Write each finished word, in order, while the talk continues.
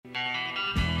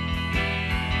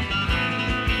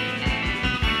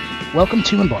Welcome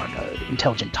to EMBARGOED,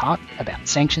 intelligent talk about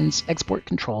sanctions, export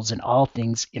controls, and all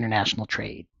things international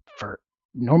trade for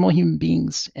normal human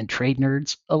beings and trade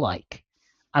nerds alike.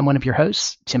 I'm one of your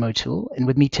hosts, Tim O'Toole, and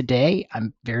with me today,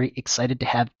 I'm very excited to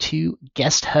have two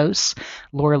guest hosts,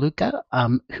 Laura Luca,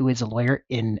 who is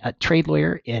a trade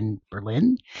lawyer in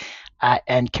Berlin,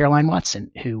 and Caroline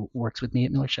Watson, who works with me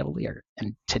at Miller Chevalier.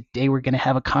 And today we're going to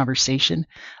have a conversation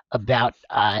about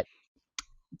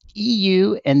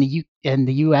EU and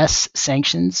the US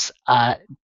sanctions,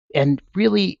 and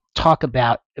really talk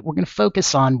about. We're going to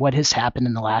focus on what has happened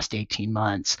in the last 18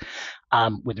 months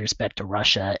with respect to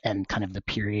Russia and kind of the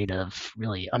period of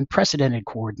really unprecedented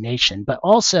coordination. But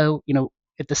also,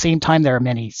 at the same time, there are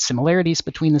many similarities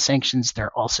between the sanctions. There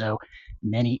are also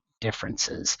many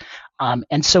differences.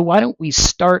 And so why don't we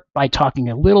start by talking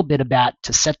a little bit about,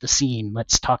 to set the scene,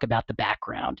 let's talk about the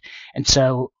background. And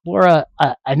so, Laura,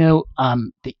 I know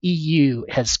the EU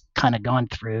has kind of gone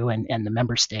through, and the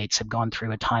member states have gone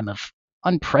through a time of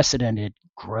unprecedented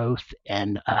growth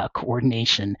and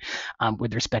coordination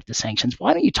with respect to sanctions.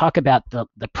 Why don't you talk about the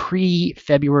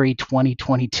pre-February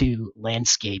 2022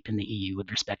 landscape in the EU with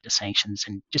respect to sanctions,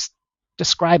 and just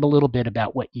describe a little bit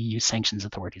about what EU sanctions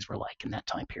authorities were like in that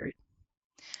time period?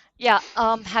 Yeah,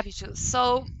 happy to.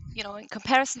 So, in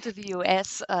comparison to the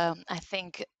US, I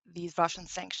think these Russian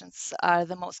sanctions are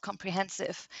the most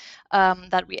comprehensive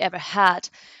that we ever had.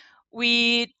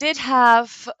 We did have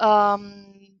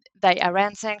the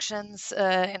Iran sanctions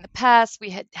in the past. We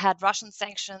had Russian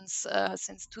sanctions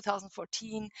since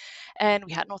 2014, and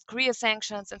we had North Korea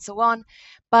sanctions and so on.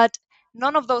 But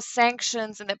none of those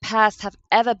sanctions in the past have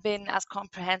ever been as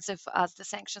comprehensive as the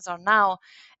sanctions are now.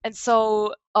 And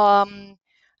so,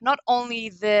 not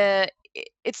only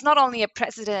it's not only a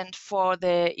precedent for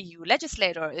the EU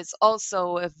legislator, it's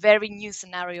also a very new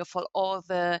scenario for all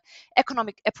the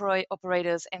economic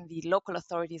operators and the local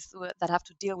authorities that have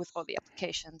to deal with all the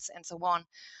applications and so on.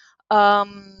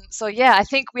 So yeah, I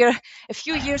think we're a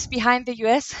few years behind the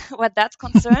US what that's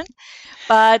concerned,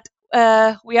 but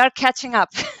we are catching up.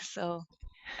 So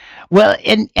Well,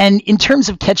 and in terms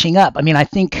of catching up, I mean, I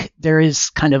think there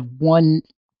is kind of one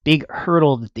big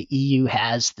hurdle that the EU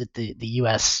has that the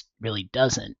US really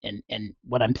doesn't. And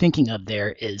what I'm thinking of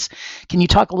there is, can you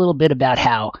talk a little bit about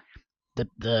how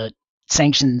the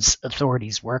sanctions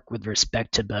authorities work with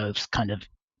respect to both kind of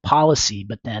policy,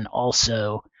 but then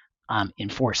also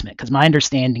enforcement? Because my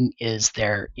understanding is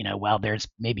while there's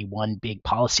maybe one big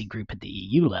policy group at the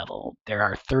EU level, there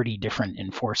are 30 different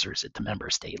enforcers at the member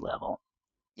state level.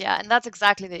 yeah, and that's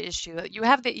exactly the issue. You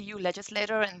have the EU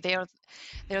legislator, and they're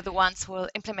the ones who are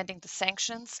implementing the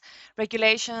sanctions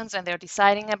regulations, and they're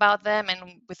deciding about them.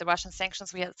 And with the Russian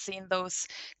sanctions, we have seen those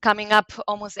coming up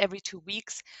almost every 2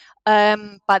 weeks.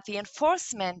 But the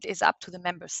enforcement is up to the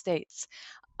member states.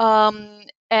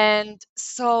 And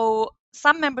so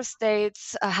some member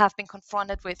states have been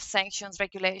confronted with sanctions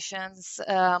regulations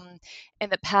in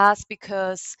the past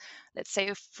because, let's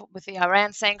say, with the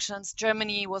Iran sanctions,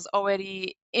 Germany was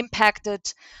already impacted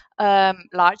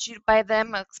largely by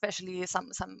them, especially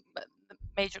some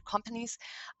major companies.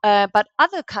 But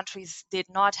other countries did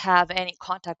not have any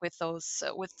contact with those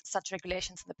with such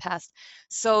regulations in the past,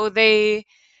 so they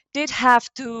did have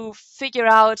to figure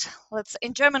out.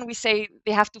 In German we say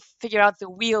they have to figure out the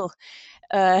wheel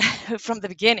uh, from the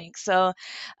beginning. So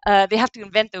they have to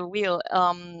invent the wheel.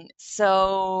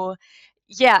 So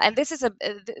yeah, and this is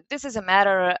a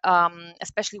matter,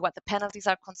 especially what the penalties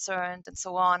are concerned and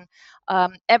so on.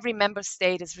 Every member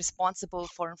state is responsible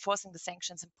for enforcing the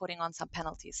sanctions and putting on some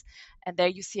penalties. And there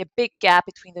you see a big gap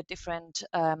between the different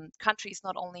countries,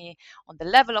 not only on the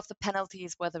level of the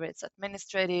penalties, whether it's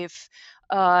administrative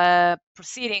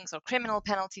proceedings or criminal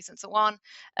penalties and so on,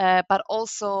 but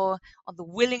also on the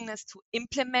willingness to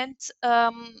implement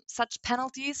such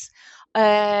penalties,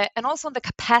 and also on the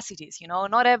capacities.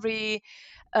 Not every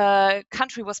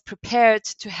country was prepared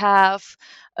to have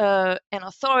an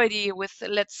authority with,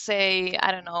 let's say,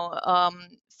 I don't know,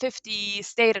 50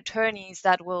 state attorneys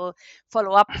that will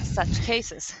follow up with such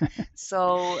cases.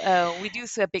 So we do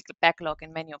see a big backlog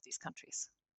in many of these countries.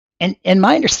 And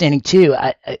my understanding too,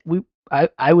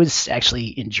 I was actually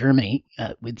in Germany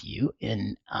with you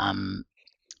in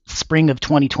spring of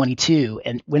 2022,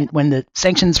 and Yeah. when the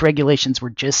sanctions regulations were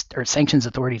just, or sanctions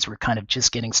authorities were kind of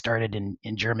just getting started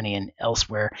in Germany and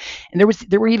elsewhere, and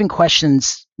there were even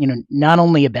questions, not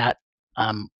only about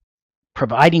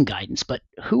providing guidance, but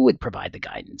who would provide the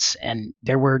guidance. And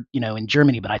there were, in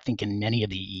Germany, but I think in many of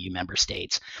the EU member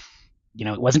states,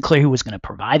 it wasn't clear who was going to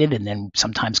provide it, and then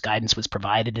sometimes guidance was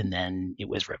provided and then it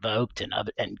was revoked,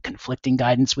 and conflicting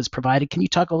guidance was provided. Can you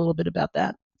talk a little bit about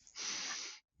that?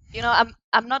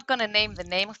 I'm not going to name the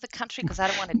name of the country because I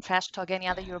don't want to trash talk any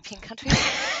other European countries.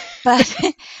 But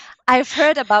I've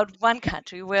heard about one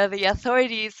country where the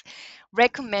authorities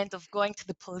recommend of going to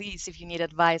the police if you need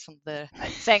advice on the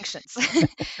sanctions.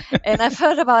 And I've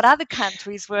heard about other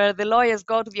countries where the lawyers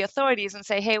go to the authorities and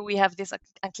say, hey, we have this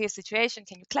unclear situation.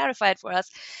 Can you clarify it for us?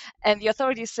 And the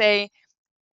authorities say,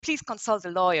 please consult a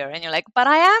lawyer. And you're like, but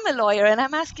I am a lawyer and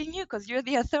I'm asking you because you're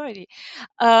the authority.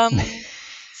 Um,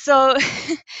 so,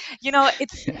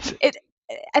 it.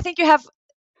 I think you have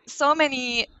so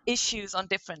many issues on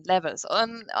different levels.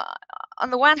 On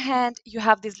the one hand, you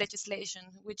have this legislation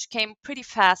which came pretty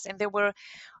fast, and there were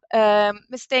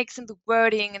mistakes in the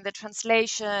wording in the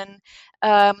translation,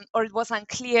 or it was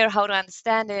unclear how to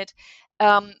understand it.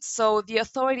 So the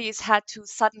authorities had to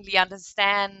suddenly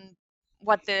understand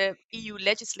what the EU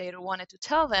legislator wanted to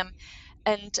tell them,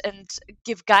 and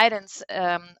give guidance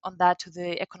on that to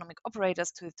the economic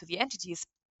operators, to the entities.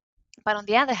 But on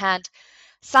the other hand,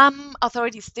 some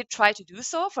authorities did try to do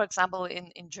so. For example,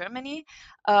 in Germany,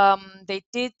 they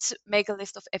did make a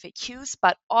list of FAQs,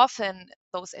 but often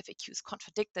those FAQs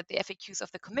contradicted the FAQs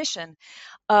of the Commission.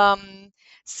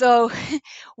 So,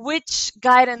 which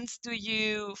guidance do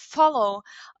you follow?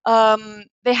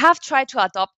 They have tried to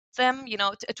adopt them,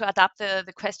 to adapt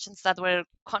the questions that were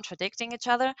contradicting each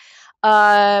other.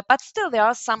 But still, there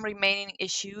are some remaining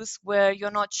issues where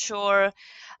you're not sure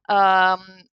um,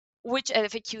 which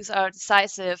FAQs are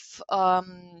decisive.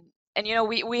 And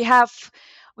we have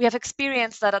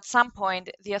experienced that at some point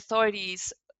the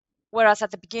authorities, whereas at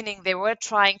the beginning they were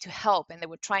trying to help and they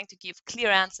were trying to give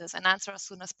clear answers and answer as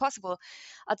soon as possible,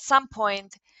 at some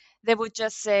point they would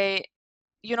just say,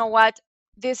 you know what,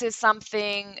 this is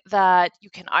something that you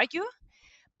can argue,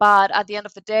 but at the end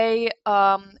of the day,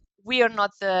 we are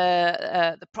not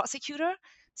the prosecutor,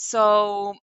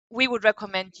 so we would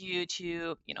recommend you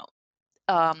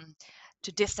um,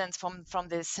 to distance from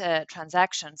this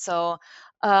transaction. So,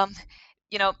 um,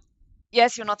 you know,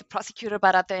 yes, you're not the prosecutor,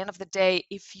 but at the end of the day,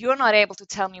 if you're not able to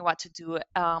tell me what to do,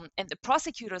 and the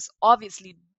prosecutors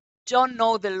obviously don't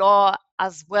know the law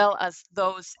as well as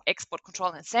those export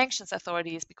control and sanctions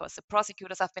authorities, because the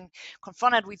prosecutors have been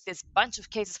confronted with this bunch of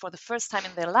cases for the first time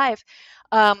in their life,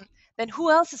 um, then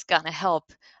who else is going to help?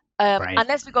 Right.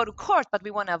 Unless we go to court, but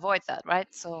we want to avoid that, right?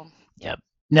 So, yeah. Yep.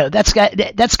 No, that's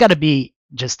got to be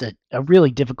just a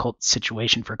really difficult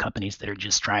situation for companies that are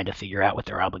just trying to figure out what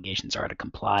their obligations are to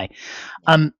comply.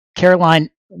 Yeah. Caroline,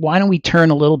 why don't we turn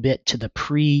a little bit to the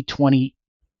pre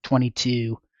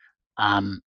 2022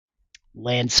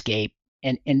 landscape?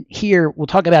 And here we'll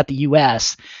talk about the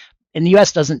U.S. And the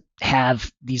U.S. doesn't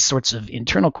have these sorts of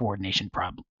internal coordination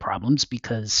problems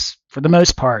because, for the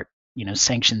most part,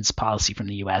 sanctions policy from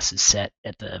the U.S. is set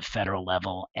at the federal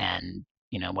level, and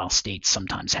while states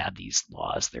sometimes have these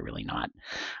laws, they're really not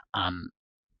um,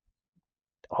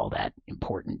 all that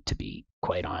important, to be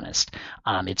quite honest.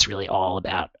 It's really all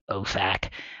about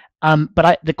OFAC.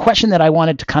 But the question that I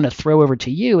wanted to kind of throw over to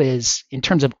you is, in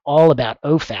terms of all about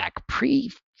OFAC,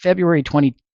 pre-February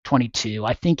 2022,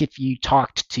 I think if you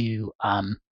talked to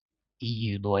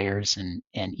EU lawyers and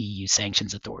EU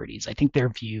sanctions authorities, I think their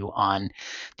view on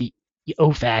the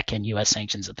OFAC and US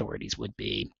sanctions authorities would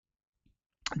be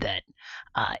that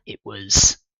it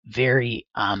was very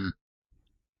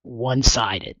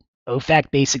one-sided. OFAC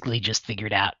basically just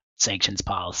figured out sanctions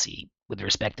policy with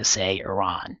respect to, say,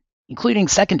 Iran, including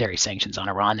secondary sanctions on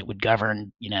Iran that would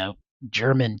govern,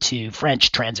 German to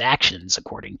French transactions,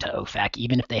 according to OFAC,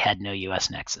 even if they had no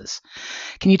U.S. nexus.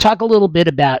 Can you talk a little bit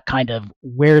about kind of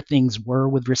where things were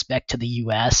with respect to the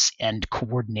U.S. and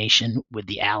coordination with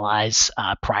the allies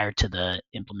prior to the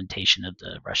implementation of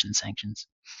the Russian sanctions?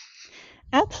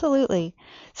 Absolutely.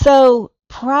 So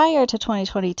prior to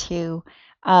 2022,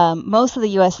 most of the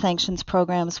U.S. sanctions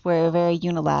programs were very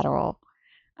unilateral.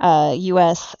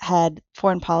 U.S. had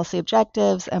foreign policy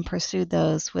objectives and pursued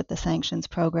those with the sanctions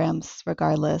programs,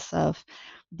 regardless of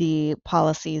the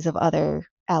policies of other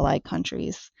allied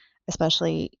countries,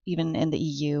 especially even in the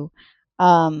EU.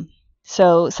 Um,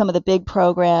 so some of the big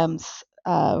programs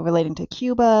relating to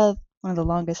Cuba, one of the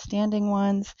longest standing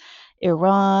ones,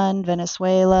 Iran,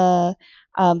 Venezuela,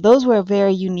 those were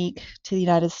very unique to the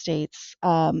United States,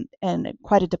 and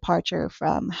quite a departure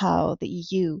from how the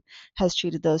EU has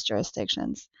treated those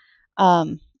jurisdictions.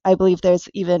 I believe there's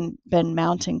even been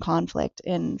mounting conflict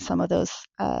in some of those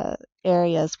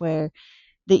areas where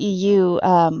the EU,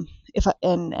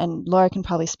 and Laura can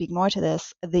probably speak more to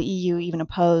this, the EU even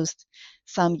opposed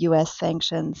some U.S.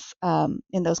 sanctions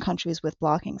in those countries with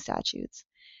blocking statutes.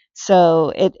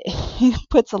 So it, it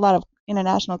puts a lot of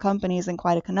international companies in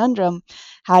quite a conundrum.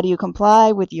 How do you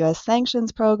comply with US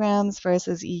sanctions programs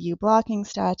versus EU blocking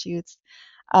statutes?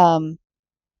 Um,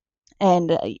 and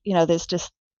there's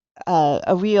just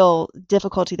a real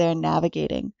difficulty there in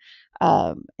navigating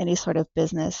any sort of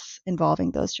business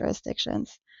involving those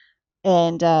jurisdictions.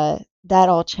 And that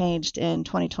all changed in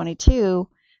 2022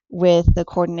 with the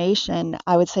coordination,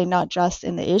 I would say, not just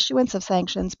in the issuance of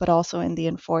sanctions, but also in the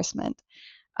enforcement.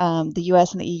 The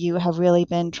US and the EU have really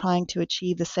been trying to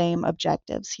achieve the same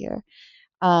objectives here.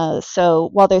 So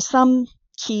while there's some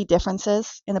key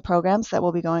differences in the programs that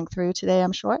we'll be going through today,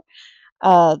 I'm sure,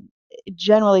 uh,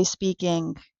 generally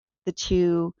speaking, the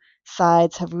two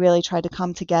sides have really tried to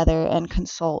come together and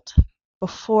consult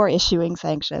before issuing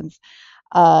sanctions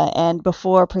and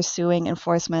before pursuing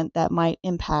enforcement that might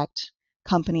impact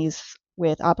companies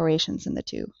with operations in the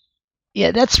two.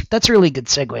 Yeah, that's a really good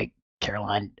segue,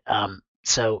 Caroline.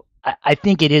 So I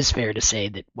think it is fair to say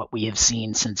that what we have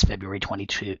seen since February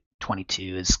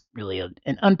 2022 is really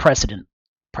an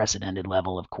unprecedented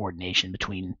level of coordination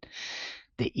between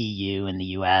the EU and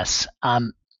the US.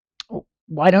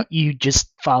 Why don't you just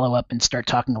follow up and start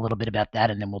talking a little bit about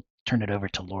that, and then we'll turn it over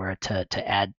to Laura to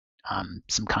add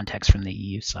some context from the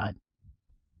EU side.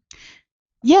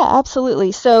 Yeah,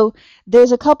 absolutely. So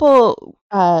there's a couple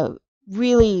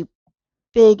really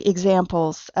big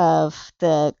examples of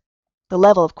the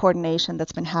level of coordination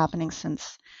that's been happening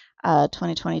since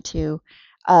 2022,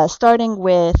 starting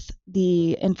with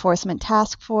the Enforcement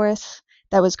Task Force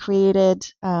that was created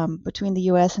between the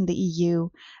US and the EU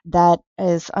that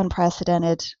is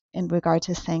unprecedented in regard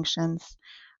to sanctions.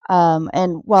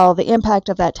 And while the impact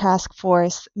of that task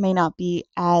force may not be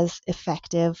as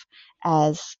effective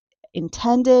as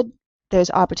intended, there's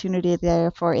opportunity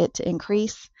there for it to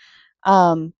increase.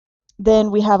 Um,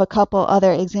 then we have a couple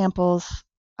other examples.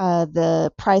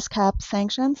 The price cap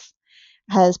sanctions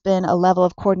has been a level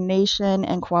of coordination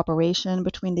and cooperation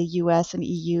between the US and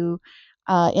EU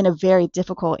in a very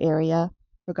difficult area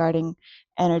regarding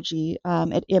energy.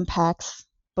 It impacts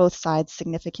both sides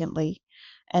significantly,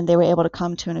 and they were able to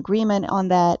come to an agreement on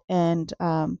that and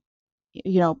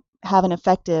have an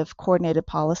effective coordinated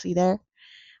policy there.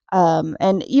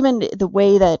 And even the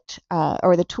way that,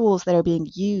 or the tools that are being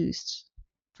used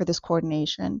for this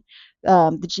coordination,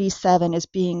 the G7 is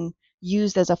being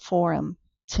used as a forum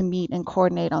to meet and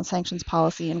coordinate on sanctions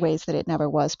policy in ways that it never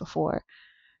was before.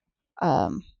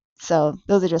 Um, so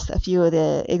those are just a few of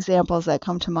the examples that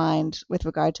come to mind with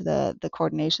regard to the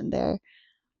coordination there.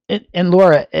 And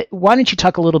Laura, why don't you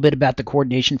talk a little bit about the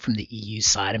coordination from the EU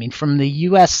side? I mean, from the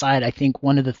US side, I think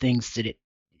one of the things that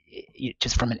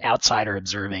just from an outsider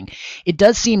observing, it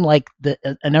does seem like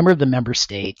a number of the member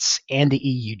states and the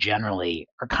EU generally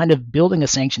are kind of building a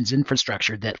sanctions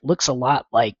infrastructure that looks a lot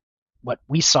like what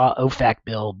we saw OFAC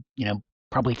build,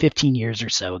 probably 15 years or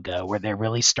so ago, where they're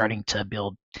really starting to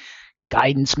build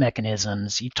guidance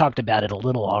mechanisms. You talked about it a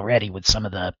little already with some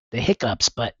of the hiccups,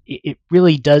 but it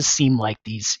really does seem like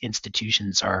these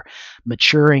institutions are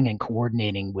maturing and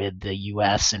coordinating with the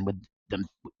US and with them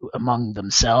among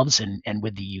themselves and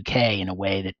with the UK in a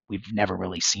way that we've never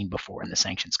really seen before in the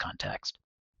sanctions context.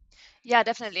 Yeah,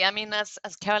 definitely. I mean, as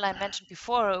Caroline mentioned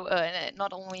before,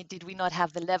 not only did we not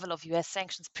have the level of US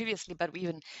sanctions previously, but we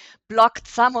even blocked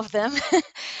some of them.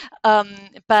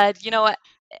 But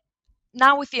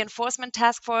now with the enforcement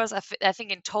task force, I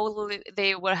think in total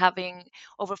they were having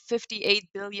over 58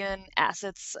 billion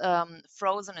assets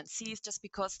frozen and seized just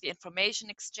because the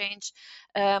information exchange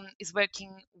is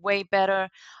working way better.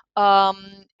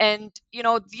 And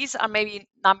these are maybe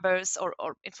numbers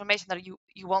or information that you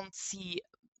won't see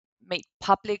made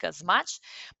public as much,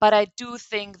 but I do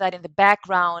think that in the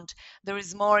background there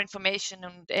is more information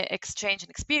and exchange and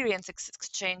experience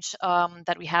exchange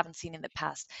that we haven't seen in the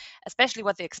past, especially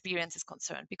what the experience is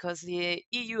concerned, because the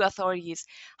EU authorities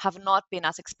have not been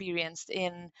as experienced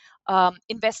in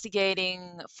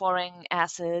investigating foreign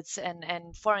assets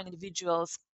and foreign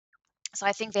individuals. So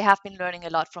I think they have been learning a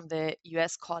lot from the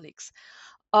US colleagues.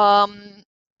 Um,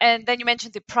 and then you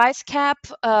mentioned the price cap.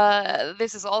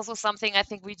 This is also something I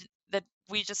think we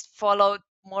just followed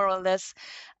more or less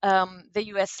the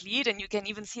US lead, and you can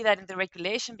even see that in the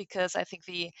regulation, because I think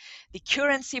the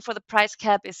currency for the price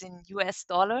cap is in US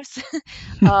dollars.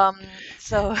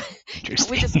 So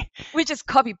we just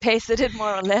copy pasted it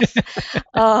more or less,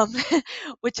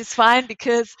 which is fine,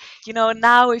 because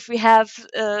now if we have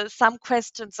some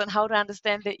questions on how to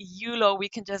understand the EU law, we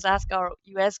can just ask our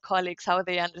US colleagues how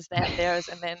they understand theirs,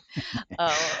 and then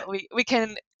we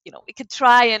can we could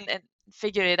try and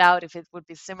figure it out if it would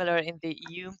be similar in the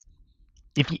EU.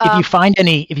 If you Um, find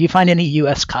any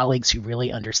U.S. colleagues who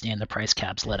really understand the price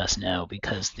caps, let us know,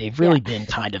 because they've yeah. really been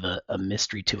kind of a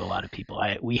mystery to a lot of people.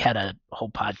 We had a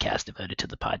whole podcast devoted to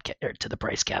the podcast or to the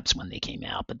price caps when they came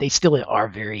out, but they still are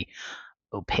very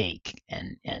opaque,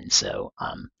 and so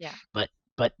Yeah. but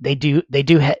they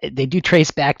do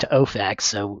trace back to OFAC,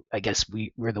 so I guess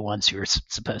we're the ones who are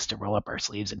supposed to roll up our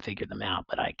sleeves and figure them out.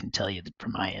 But I can tell you that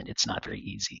from my end, it's not very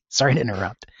easy. Sorry to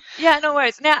interrupt. Yeah, no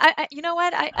worries. Now, you know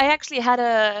what? I actually had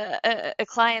a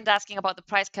client asking about the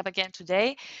price cap again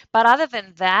today. But other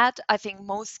than that, I think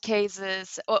most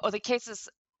cases, or the cases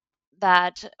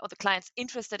that, or the clients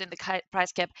interested in the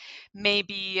price cap, may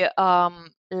be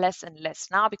less and less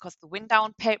now because the wind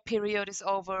down period is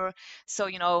over. So,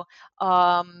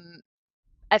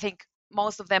 I think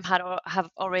most of them have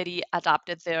already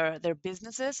adopted their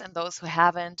businesses, and those who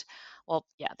haven't, well,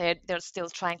 yeah, they're still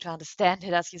trying to understand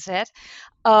it, as you said.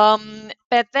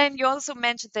 But then you also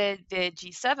mentioned the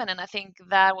G7, and I think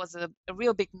that was a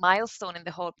real big milestone in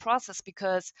the whole process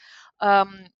because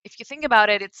if you think about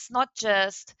it, it's not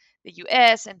just the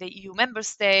US and the EU member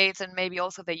states and maybe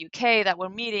also the UK that were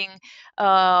meeting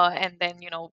and then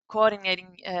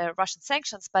coordinating Russian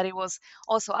sanctions, but it was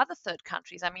also other third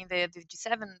countries. I mean, the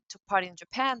G7 took part in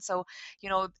Japan, so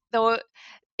though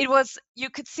it was, you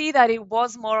could see that it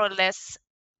was more or less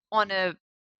on a,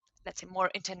 let's say, more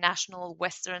international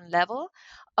Western level,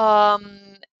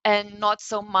 and not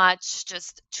so much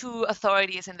just two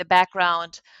authorities in the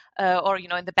background or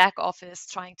in the back office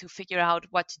trying to figure out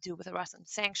what to do with the Russian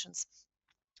sanctions.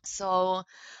 So,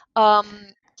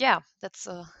 yeah, that's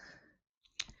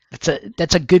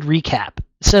That's a good recap.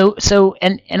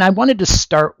 And I wanted to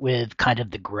start with kind of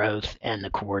the growth and the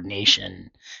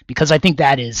coordination, because I think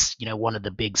that is one of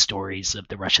the big stories of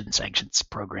the Russian sanctions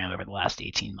program over the last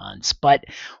 18 months. But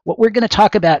what we're going to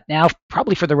talk about now,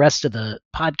 probably for the rest of the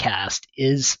podcast,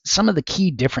 is some of the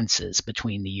key differences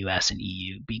between the U.S. and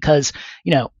EU, because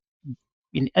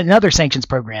in other sanctions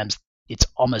programs, it's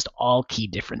almost all key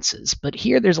differences. But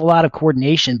here, there's a lot of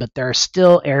coordination, but there are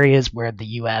still areas where the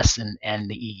U.S. and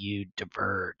the EU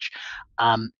diverge.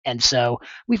 And so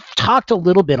we've talked a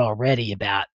little bit already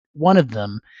about one of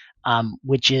them,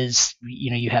 which is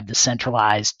you have the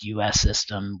centralized U.S.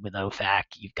 system with OFAC.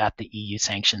 You've got the EU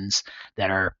sanctions that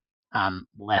are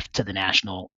left to the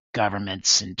national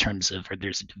governments in terms of, or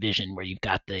there's a division where you've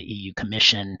got the EU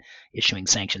Commission issuing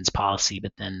sanctions policy,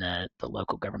 but then the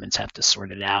local governments have to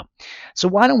sort it out. So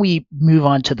why don't we move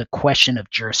on to the question of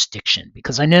jurisdiction?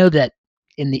 Because I know that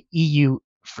in the EU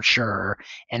for sure,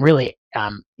 and really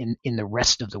in the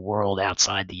rest of the world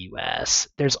outside the U.S.,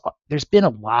 there's been a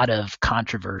lot of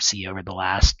controversy over the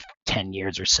last 10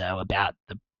 years or so about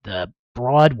the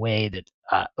broad way that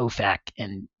OFAC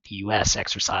and the U.S.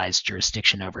 exercise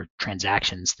jurisdiction over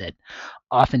transactions that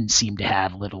often seem to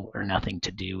have little or nothing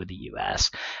to do with the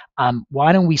U.S.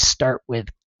 Why don't we start with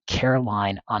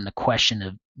Caroline on the question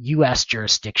of U.S.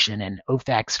 jurisdiction and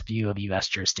OFAC's view of U.S.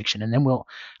 jurisdiction, and then we'll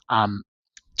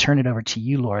turn it over to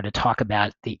you, Laura, to talk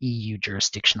about the EU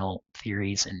jurisdictional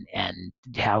theories and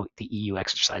how the EU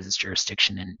exercises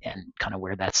jurisdiction and kind of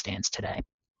where that stands today.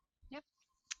 Yep.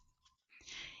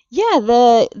 Yeah,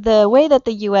 the way that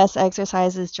the U.S.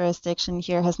 exercises jurisdiction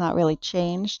here has not really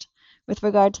changed with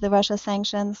regard to the Russia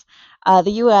sanctions.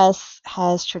 The U.S.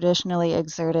 has traditionally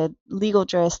exerted legal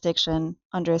jurisdiction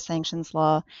under sanctions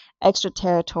law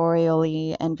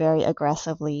extraterritorially and very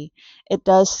aggressively. It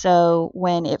does so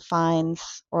when it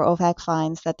finds, or OFAC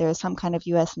finds, that there is some kind of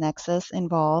U.S. nexus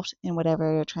involved in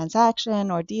whatever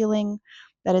transaction or dealing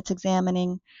that it's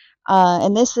examining.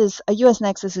 And this is a U.S.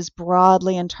 nexus is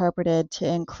broadly interpreted to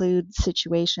include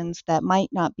situations that might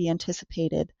not be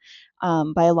anticipated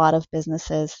by a lot of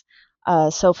businesses.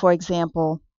 So, for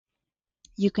example,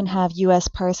 you can have U.S.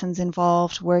 persons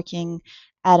involved working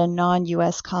at a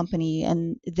non-U.S. company,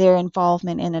 and their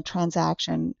involvement in a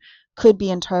transaction could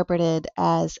be interpreted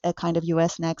as a kind of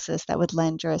U.S. nexus that would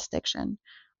lend jurisdiction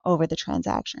over the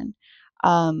transaction.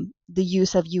 The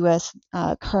use of U.S.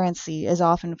 Currency is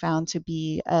often found to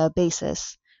be a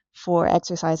basis for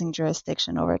exercising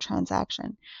jurisdiction over a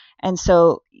transaction. And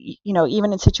so,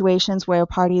 even in situations where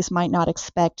parties might not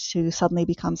expect to suddenly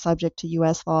become subject to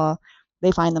U.S. law,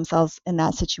 they find themselves in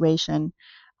that situation.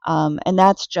 And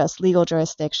that's just legal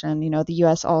jurisdiction. The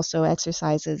U.S. also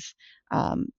exercises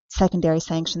secondary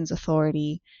sanctions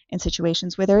authority in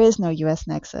situations where there is no U.S.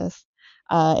 nexus.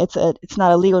 It's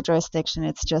not a legal jurisdiction.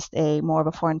 It's just a more of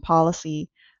a foreign policy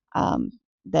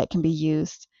that can be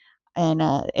used, and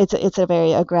it's a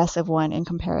very aggressive one in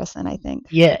comparison, I think.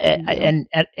 Yeah, To you.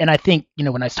 and I think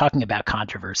when I was talking about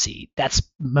controversy, that's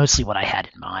mostly what I had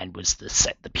in mind was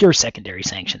the pure secondary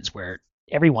sanctions, where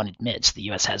everyone admits the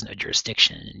U.S. has no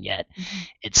jurisdiction, and yet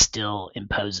it still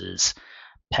imposes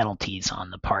penalties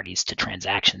on the parties to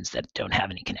transactions that don't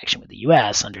have any connection with the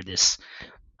U.S. under this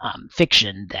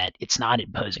fiction that it's not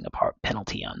imposing a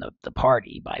penalty on the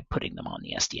party by putting them on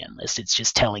the SDN list. It's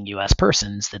just telling U.S.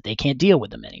 persons that they can't deal with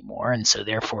them anymore, and so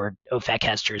therefore OFAC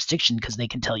has jurisdiction because they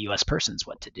can tell U.S. persons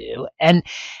what to do. And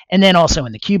then also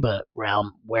in the Cuba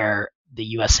realm, where the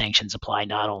U.S. sanctions apply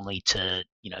not only to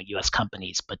U.S.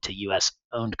 companies but to U.S.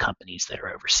 owned companies that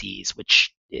are overseas,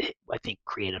 which I think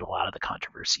created a lot of the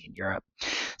controversy in Europe.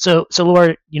 So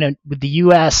Laura, with the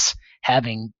U.S.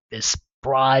 having this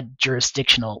broad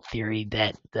jurisdictional theory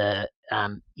that the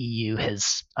EU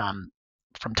has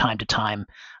from time to time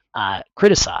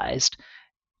criticized,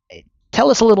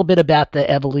 tell us a little bit about the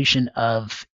evolution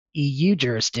of EU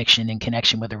jurisdiction in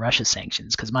connection with the Russia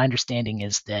sanctions, because my understanding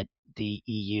is that the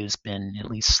EU has been at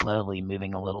least slowly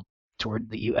moving a little toward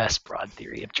the US broad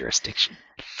theory of jurisdiction.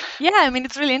 Yeah, I mean,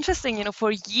 it's really interesting.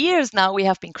 For years now, we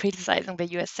have been criticizing the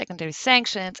US secondary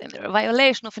sanctions and they're a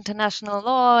violation of international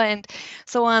law and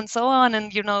so on,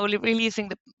 and,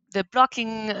 releasing the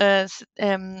blocking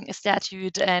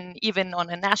statute, and even on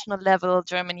a national level,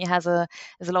 Germany has a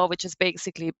law which is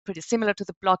basically pretty similar to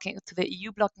the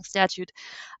EU blocking statute.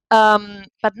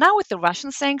 But now with the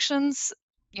Russian sanctions,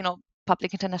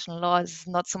 public international law is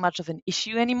not so much of an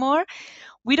issue anymore.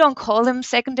 We don't call them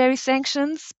secondary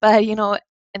sanctions, but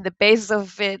in the basis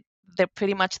of it, they're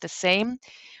pretty much the same.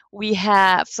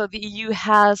 So the EU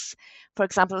has, for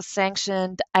example,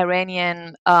 sanctioned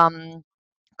Iranian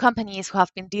companies who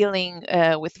have been dealing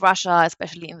with Russia,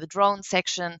 especially in the drone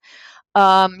section,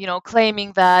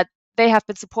 claiming that they have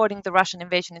been supporting the Russian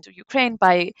invasion into Ukraine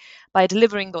by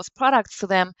delivering those products to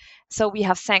them. So we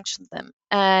have sanctioned them.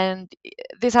 And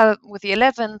with the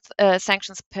 11th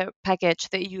sanctions package,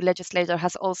 the EU legislator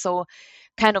has also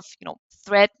kind of,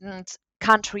 threatened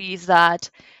countries that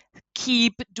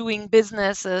keep doing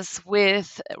businesses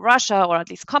with Russia, or at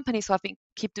least companies who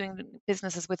keep doing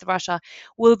businesses with Russia,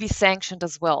 will be sanctioned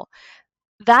as well.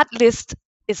 That list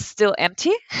is still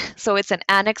empty, so it's an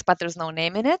annex, but there's no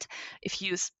name in it. If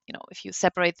you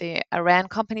separate the Iran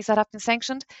companies that have been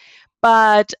sanctioned,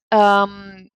 but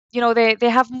they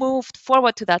have moved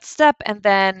forward to that step, and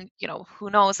then who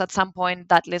knows, at some point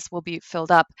that list will be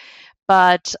filled up.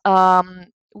 But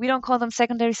we don't call them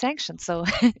secondary sanctions, so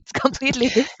it's completely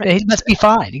different. It must be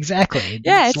fine, exactly.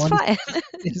 Yeah, it's fine.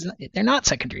 They're not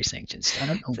secondary sanctions. I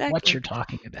don't know exactly. what you're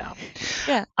talking about.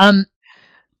 Yeah.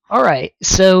 All right.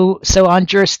 So on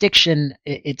jurisdiction,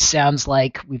 it sounds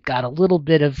like we've got a little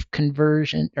bit of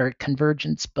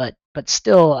convergence, but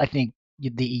still, I think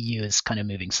the EU is kind of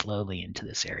moving slowly into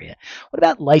this area. What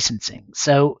about licensing?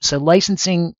 So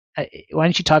licensing. Why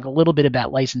don't you talk a little bit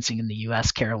about licensing in the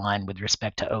U.S., Caroline, with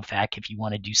respect to OFAC? If you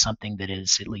want to do something that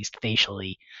is at least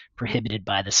facially prohibited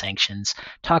by the sanctions,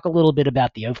 talk a little bit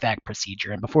about the OFAC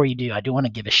procedure. And before you do, I do want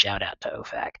to give a shout out to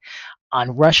OFAC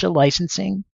on Russia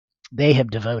licensing. They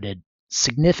have devoted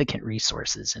significant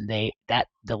resources, and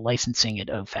the licensing at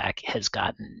OFAC has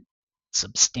gotten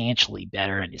substantially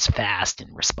better and is fast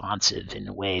and responsive in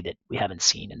a way that we haven't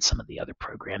seen in some of the other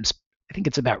programs. I think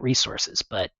it's about resources,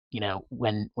 but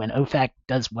when OFAC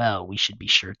does well, we should be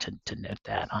sure to note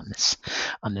that on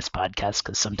this podcast,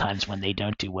 because sometimes when they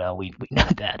don't do well, we know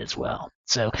that as well.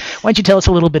 So why don't you tell us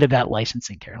a little bit about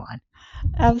licensing, Caroline?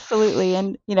 Absolutely.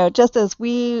 And, just as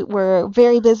we were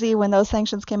very busy when those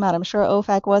sanctions came out, I'm sure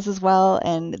OFAC was as well,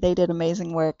 and they did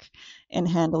amazing work in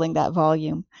handling that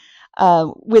volume.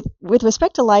 With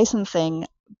respect to licensing,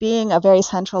 being a very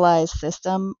centralized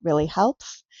system really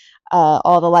helps.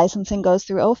 All the licensing goes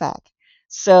through OFAC.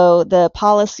 So the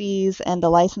policies and the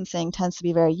licensing tends to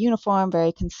be very uniform,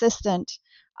 very consistent,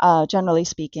 generally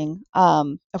speaking.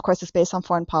 Of course, it's based on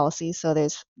foreign policy, so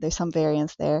there's some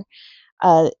variance there.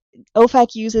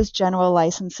 OFAC uses general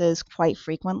licenses quite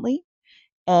frequently,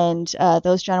 and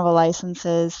those general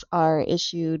licenses are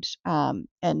issued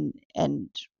and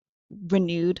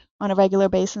renewed on a regular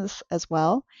basis as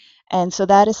well. And so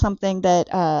that is something that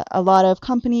a lot of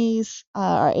companies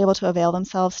are able to avail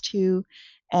themselves to,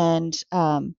 and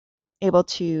able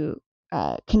to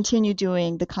continue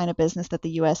doing the kind of business that the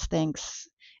U.S. thinks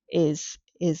is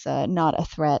not a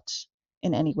threat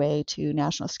in any way to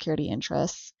national security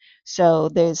interests. So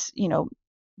there's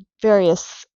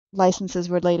various licenses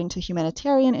relating to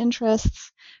humanitarian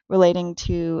interests, relating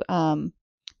to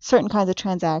certain kinds of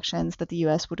transactions that the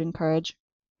U.S. would encourage.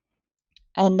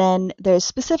 And then there's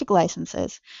specific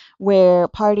licenses where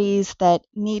parties that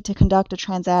need to conduct a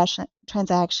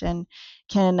transaction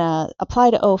can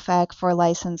apply to OFAC for a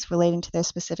license relating to their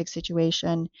specific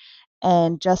situation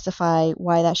and justify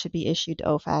why that should be issued to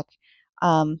OFAC.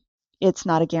 it's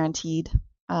not a guaranteed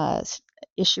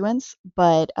issuance,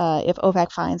 but if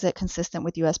OFAC finds it consistent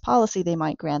with U.S. policy, they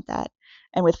might grant that.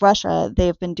 And with Russia,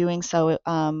 they've been doing so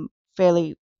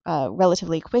fairly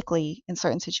relatively quickly in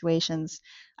certain situations.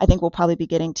 I think we'll probably be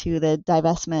getting to the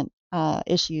divestment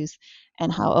issues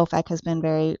and how OFAC has been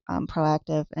very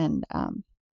proactive and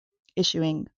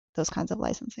issuing those kinds of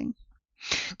licensing.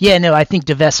 Yeah, no, I think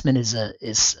divestment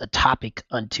is a topic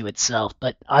unto itself.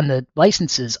 But on the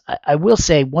licenses, I will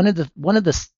say one of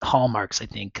the hallmarks, I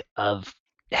think, of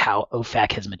how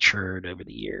OFAC has matured over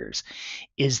the years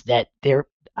is that they're,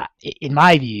 in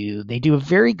my view, they do a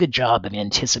very good job of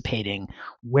anticipating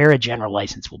where a general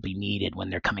license will be needed when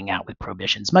they're coming out with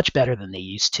prohibitions, much better than they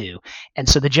used to. And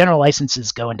so the general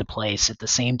licenses go into place at the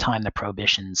same time the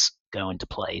prohibitions go into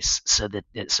place, so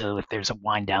if there's a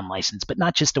wind down license, but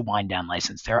not just a wind down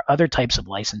license, there are other types of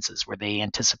licenses where they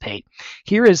anticipate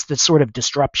here is the sort of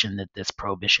disruption that this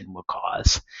prohibition will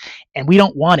cause, and we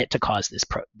don't want it to cause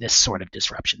this sort of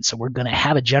disruption. So we're going to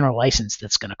have a general license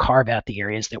that's going to carve out the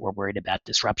areas that we're worried about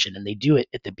disruption, and they do it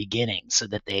at the beginning so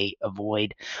that they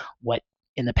avoid what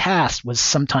in the past was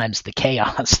sometimes the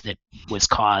chaos that was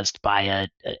caused by a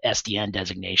SDN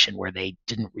designation where they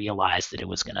didn't realize that it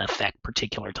was going to affect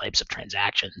particular types of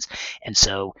transactions. And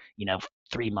so,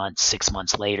 3 months, 6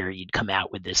 months later, you'd come out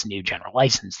with this new general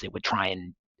license that would try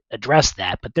and address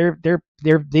that. But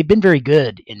they've been very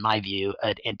good, in my view,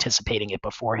 at anticipating it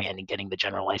beforehand and getting the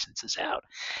general licenses out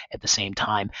at the same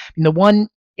time. The one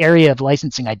area of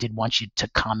licensing I did want you to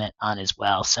comment on as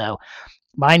well. So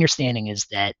my understanding is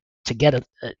that to get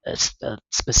a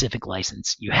specific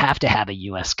license, you have to have a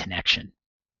U.S. connection.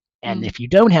 And if you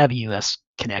don't have a U.S.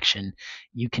 connection,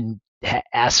 you can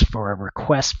ask for a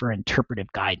request for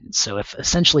interpretive guidance. So if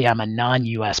essentially I'm a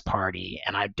non-U.S. party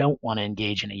and I don't want to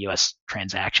engage in a U.S.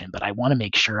 transaction, but I want to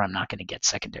make sure I'm not going to get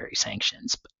secondary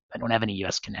sanctions, but I don't have any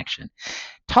U.S. connection.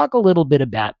 Talk a little bit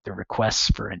about the requests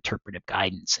for interpretive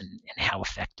guidance and how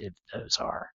effective those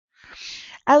are.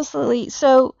 Absolutely.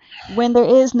 So when there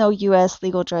is no U.S.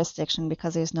 legal jurisdiction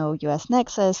because there's no U.S.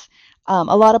 nexus, a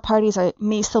lot of parties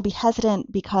may still be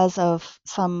hesitant because of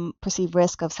some perceived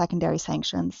risk of secondary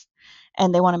sanctions,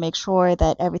 and they want to make sure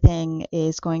that everything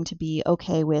is going to be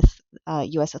okay with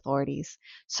U.S. authorities.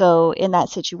 So in that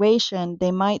situation,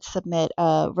 they might submit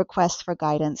a request for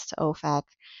guidance to OFAC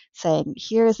saying,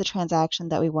 here is the transaction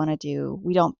that we want to do.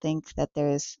 We don't think that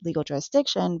there's legal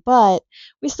jurisdiction, but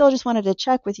we still just wanted to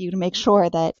check with you to make sure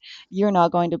that you're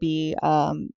not going to be,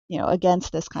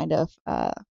 against this kind of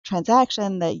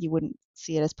transaction, that you wouldn't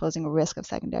see it as posing a risk of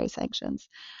secondary sanctions.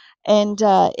 And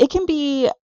it can be,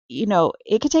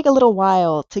 it could take a little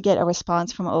while to get a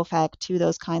response from OFAC to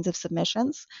those kinds of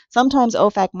submissions. Sometimes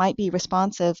OFAC might be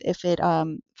responsive if it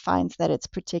finds that it's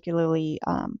particularly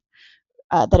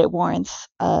that it warrants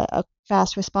a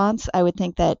fast response. I would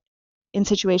think that in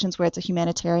situations where it's a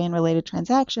humanitarian related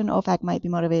transaction, OFAC might be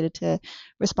motivated to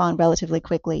respond relatively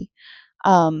quickly.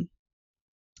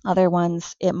 Other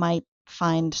ones it might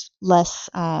find less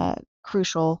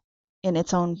crucial in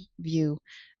its own view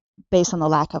based on the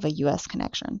lack of a U.S.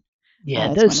 connection.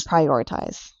 Yeah, it's going to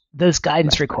prioritize those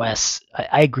guidance requests.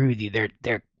 I agree with you.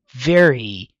 They're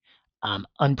very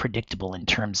unpredictable in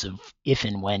terms of if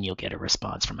and when you'll get a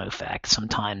response from OFAC.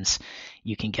 Sometimes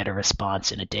you can get a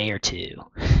response in a day or two,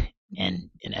 and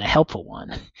a helpful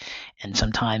one, and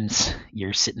sometimes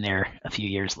you're sitting there a few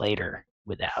years later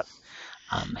without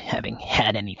having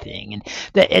had anything.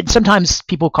 And sometimes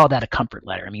people call that a comfort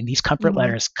letter. I mean, these comfort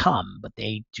letters come, but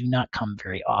they do not come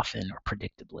very often or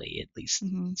predictably. At least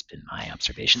it's been my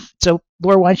observation. So,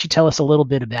 Laura, why don't you tell us a little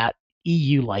bit about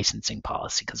EU licensing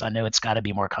policy, because I know it's got to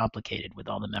be more complicated with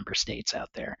all the member states out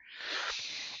there.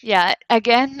 Yeah,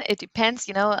 again, it depends.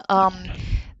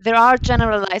 There are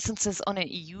general licenses on an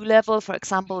EU level. For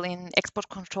example, in export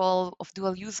control of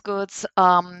dual-use goods,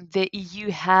 the EU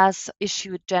has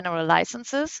issued general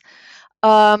licenses.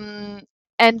 And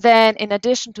then, in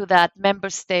addition to that, member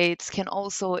states can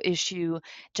also issue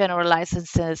general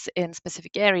licenses in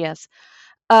specific areas.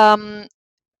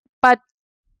 But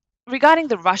regarding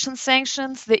the Russian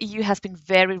sanctions, the EU has been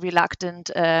very reluctant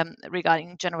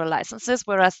regarding general licenses,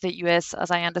 whereas the US,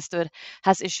 as I understood,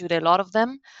 has issued a lot of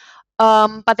them.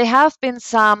 But there have been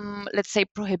some, let's say,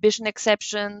 prohibition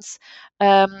exceptions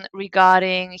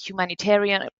regarding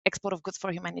humanitarian export of goods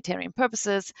for humanitarian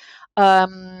purposes,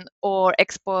 or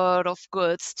export of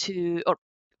goods or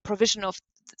provision of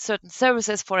certain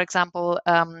services, for example,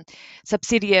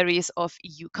 subsidiaries of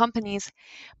EU companies.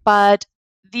 But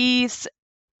these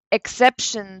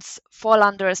exceptions fall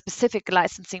under a specific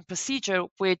licensing procedure,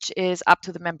 which is up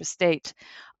to the member state.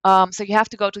 So you have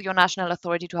to go to your national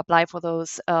authority to apply for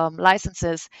those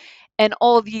licenses. And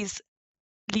all these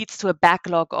leads to a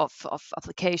backlog of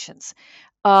applications.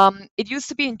 It used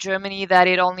to be in Germany that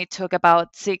it only took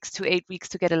about 6 to 8 weeks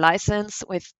to get a license,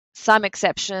 with some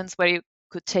exceptions where you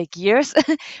could take years,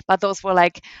 but those were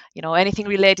like, anything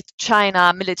related to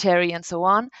China, military, and so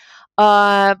on.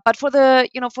 But for the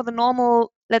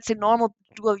normal, let's say normal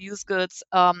dual use goods,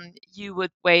 you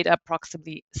would wait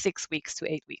approximately 6 weeks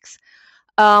to 8 weeks.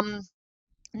 Um,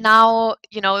 Now,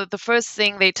 the first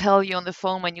thing they tell you on the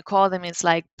phone when you call them is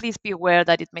like, please be aware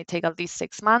that it may take at least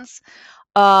 6 months.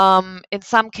 In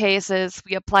some cases,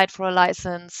 we applied for a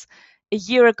license a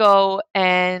year ago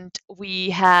and we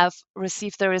have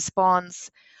received the response,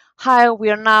 hi, we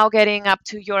are now getting up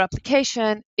to your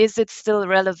application. Is it still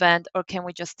relevant or can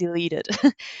we just delete it?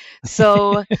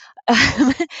 So,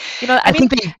 I I mean,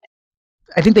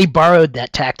 think they borrowed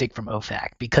that tactic from OFAC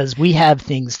because we have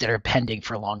things that are pending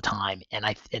for a long time,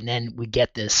 and then we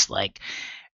get this like,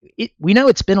 we know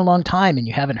it's been a long time and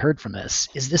you haven't heard from us.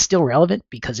 Is this still relevant?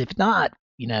 Because if not,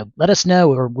 let us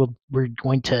know, or we're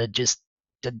going to just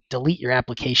delete your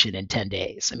application in 10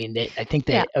 days. I mean, I think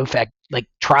yeah, that OFAC like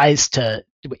tries to,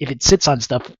 if it sits on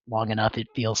stuff long enough, it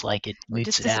feels like it or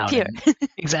moots just it out. disappear. And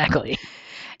exactly.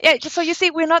 Yeah, so you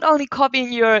see, we're not only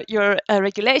copying your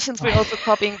regulations, we're also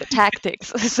copying the tactics.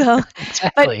 So,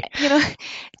 but Exactly.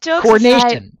 jokes aside,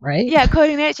 Coordination, right? yeah,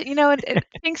 coordination. And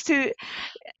thanks to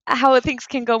how things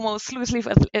can go more smoothly,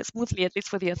 at least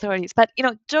for the authorities. But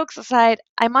jokes aside,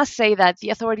 I must say that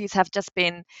the authorities have just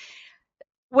been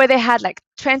where they had like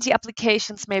 20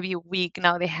 applications maybe a week.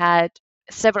 Now they had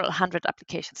several hundred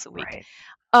applications a week. Right.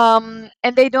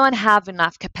 And they don't have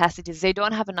enough capacities. They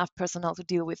don't have enough personnel to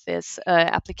deal with these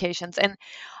applications. And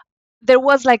there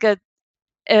was like a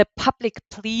public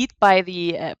plea by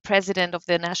the president of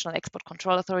the National Export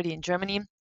Control Authority in Germany,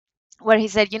 where he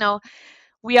said,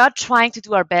 we are trying to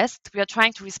do our best. We are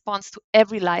trying to respond to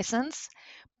every license,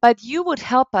 but you would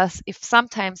help us if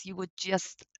sometimes you would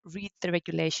just read the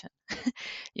regulation.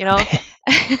 you know,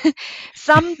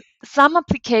 some some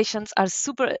applications are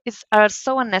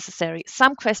so unnecessary.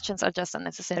 Some questions are just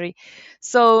unnecessary.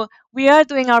 So we are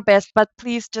doing our best, but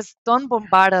please just don't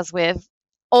bombard us with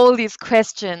all these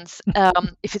questions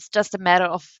if it's just a matter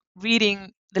of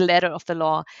reading the letter of the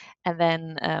law and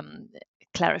then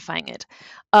clarifying it.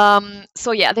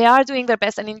 So yeah, they are doing their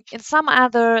best, and in some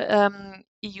other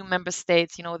EU member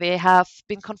states, they have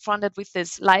been confronted with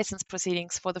these license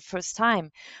proceedings for the first time,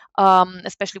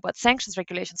 especially what sanctions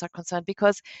regulations are concerned,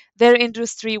 because their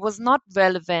industry was not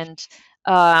relevant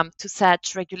to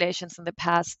such regulations in the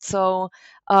past. So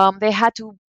they had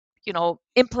to,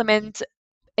 implement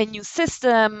a new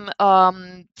system,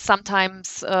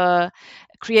 sometimes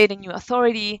create a new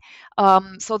authority.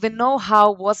 So the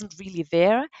know-how wasn't really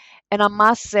there. And I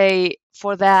must say,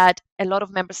 for that, a lot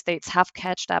of member states have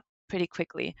catched up pretty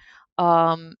quickly.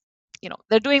 Um,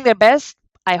 they're doing their best,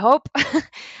 I hope,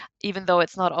 even though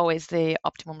it's not always the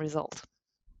optimum result.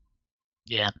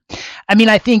 Yeah. I mean,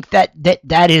 I think that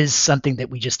is something that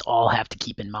we just all have to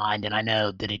keep in mind, and I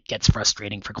know that it gets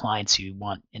frustrating for clients who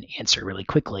want an answer really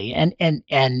quickly. And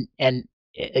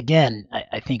again,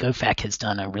 I think OFAC has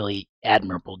done a really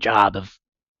admirable job of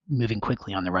moving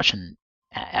quickly on the Russian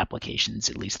applications,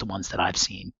 at least the ones that I've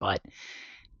seen. But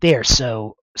they are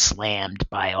so slammed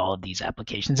by all of these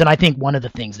applications. And I think one of the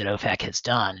things that OFAC has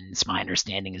done, and it's my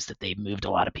understanding, is that they've moved a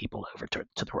lot of people over to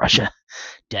the Russia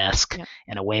desk Yeah.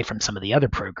 and away from some of the other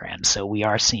programs. So we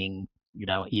are seeing,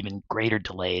 even greater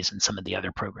delays in some of the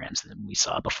other programs than we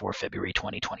saw before February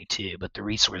 2022. But the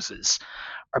resources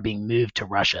are being moved to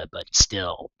Russia, but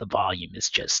still the volume is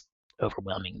just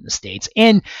overwhelming in the States.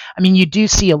 And I mean, you do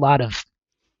see a lot of,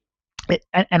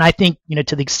 and I think,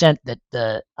 to the extent that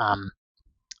the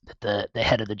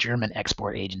head of the German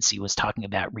export agency was talking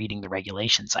about reading the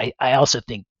regulations. I also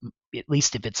think, at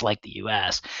least if it's like the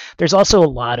U.S., there's also a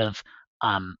lot of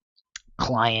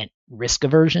client risk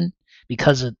aversion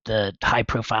because of the high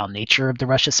profile nature of the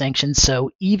Russia sanctions.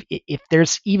 So if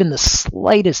there's even the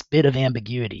slightest bit of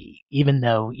ambiguity, even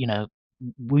though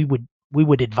we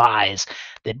would advise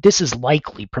that this is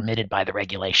likely permitted by the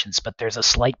regulations, but there's a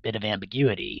slight bit of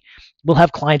ambiguity, we'll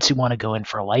have clients who want to go in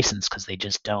for a license because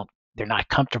they're not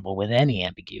comfortable with any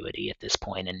ambiguity at this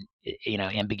point, and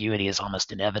ambiguity is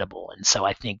almost inevitable. And so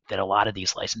I think that a lot of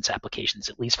these license applications,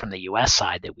 at least from the US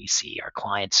side that we see, are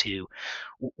clients who,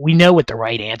 we know what the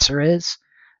right answer is,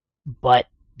 but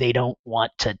they don't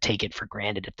want to take it for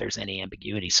granted if there's any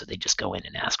ambiguity, so they just go in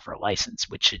and ask for a license,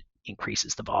 which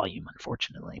increases the volume,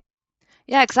 unfortunately.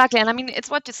 Yeah, exactly. And I mean, it's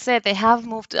what you said. They have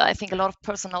moved, I think, a lot of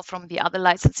personnel from the other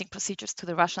licensing procedures to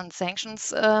the Russian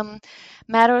sanctions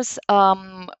matters.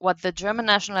 What the German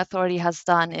National Authority has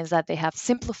done is that they have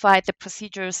simplified the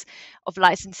procedures of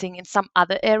licensing in some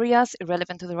other areas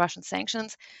irrelevant to the Russian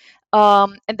sanctions.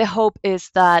 And the hope is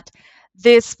that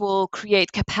this will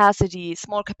create capacities,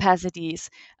 more capacities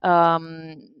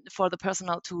for the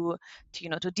personnel to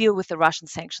deal with the Russian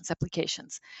sanctions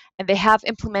applications. And they have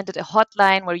implemented a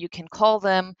hotline where you can call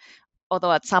them,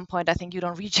 although at some point I think you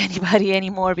don't reach anybody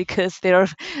anymore because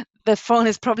the phone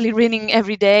is probably ringing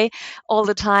every day, all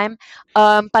the time.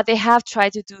 But they have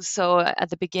tried to do so at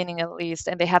the beginning at least,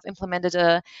 and they have implemented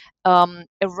a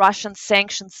Russian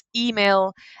sanctions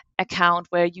email account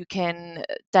where you can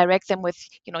direct them with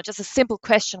just a simple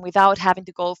question without having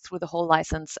to go through the whole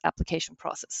license application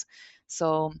process.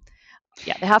 So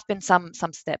yeah, there have been some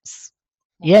steps.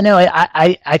 Yeah, no,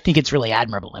 I think it's really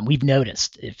admirable, and we've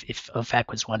noticed. If OFAC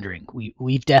was wondering,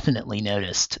 we've definitely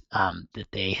noticed that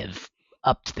they have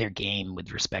upped their game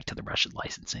with respect to the Russian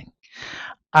licensing.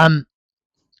 All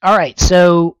right,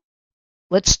 so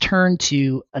let's turn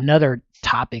to another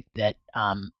topic that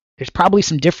there's probably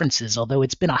some differences, although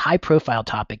it's been a high-profile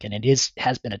topic, and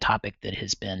has been a topic that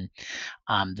has been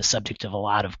the subject of a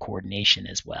lot of coordination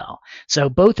as well. So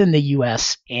both in the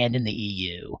U.S. and in the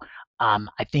EU,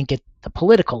 I think at the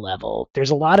political level,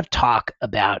 there's a lot of talk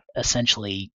about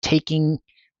essentially taking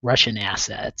Russian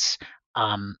assets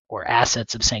or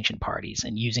assets of sanctioned parties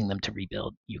and using them to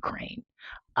rebuild Ukraine.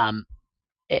 Um,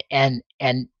 and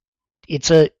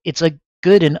it's a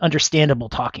good and understandable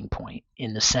talking point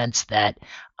in the sense that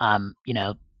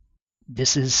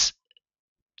this is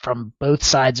from both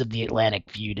sides of the Atlantic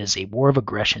viewed as a war of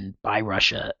aggression by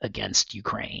Russia against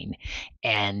Ukraine.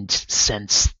 And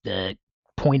since the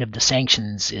point of the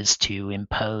sanctions is to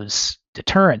impose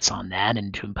deterrence on that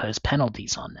and to impose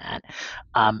penalties on that,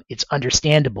 it's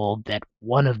understandable that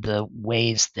one of the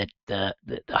ways that the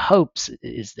hopes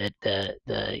is that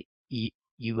the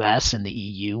US and the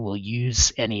EU will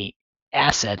use any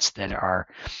assets that are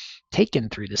taken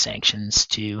through the sanctions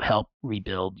to help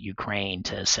rebuild Ukraine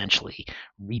to essentially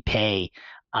repay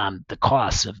the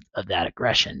costs of that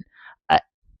aggression.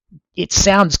 It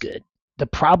sounds good. The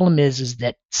problem is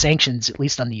that sanctions, at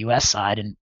least on the U.S. side,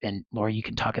 and Laura, you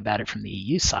can talk about it from the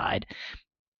EU side,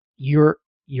 you're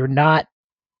not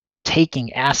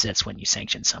taking assets when you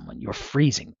sanction someone. You're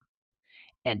freezing them.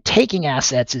 And taking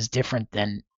assets is different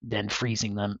than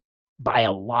freezing them by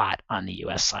a lot on the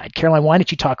U.S. side. Caroline, why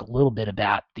don't you talk a little bit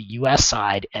about the U.S.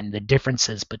 side and the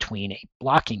differences between a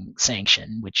blocking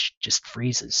sanction, which just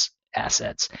freezes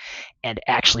assets, and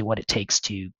actually what it takes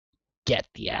to get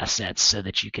the assets so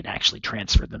that you can actually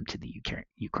transfer them to the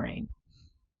Ukraine?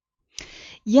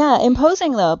 Yeah,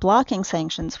 imposing the blocking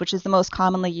sanctions, which is the most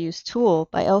commonly used tool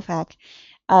by OFAC,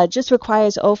 just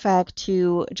requires OFAC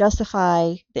to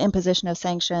justify the imposition of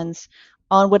sanctions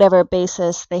on whatever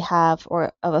basis they have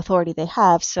or of authority they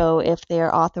have. So if they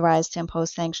are authorized to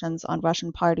impose sanctions on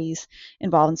Russian parties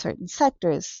involved in certain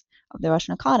sectors of the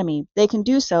Russian economy, they can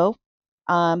do so,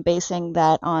 basing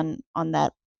that on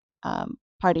that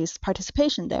party's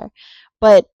participation there.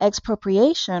 But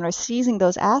expropriation or seizing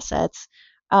those assets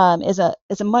is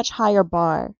a much higher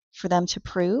bar for them to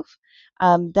prove.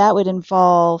 That would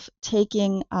involve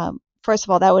taking, first of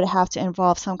all, that would have to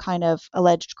involve some kind of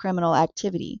alleged criminal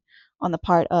activity on the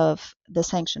part of the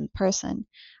sanctioned person.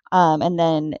 And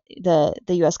then the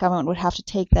U.S. government would have to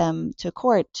take them to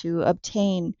court to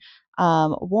obtain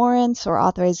warrants or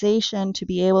authorization to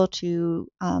be able to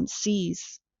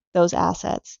seize those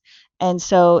assets. And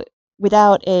so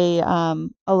without a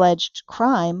alleged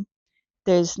crime,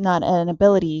 there's not an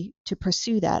ability to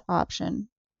pursue that option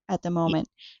at the moment,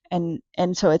 and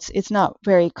so it's not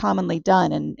very commonly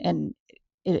done, and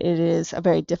it is a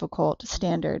very difficult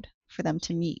standard for them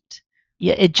to meet.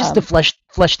 Yeah, it just to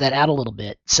flesh that out a little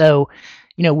bit. So,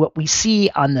 what we see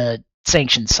on the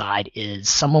sanction side is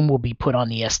someone will be put on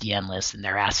the SDN list and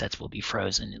their assets will be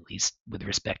frozen, at least with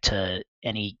respect to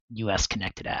any U.S.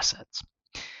 connected assets.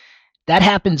 That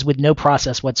happens with no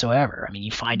process whatsoever. I mean,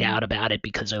 you find out about it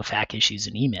because OFAC issues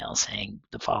an email saying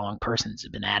the following persons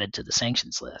have been added to the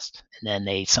sanctions list. And then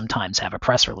they sometimes have a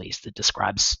press release that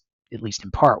describes, at least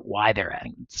in part, why they're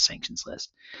adding to the sanctions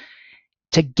list.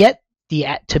 To get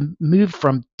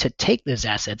to take those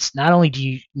assets, not only do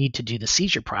you need to do the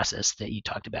seizure process that you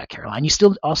talked about, Caroline, you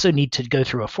still also need to go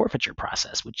through a forfeiture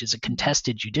process, which is a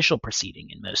contested judicial proceeding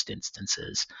in most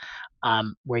instances,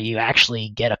 where you actually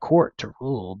get a court to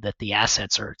rule that the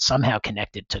assets are somehow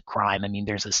connected to crime. I mean,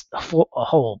 there's a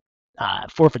whole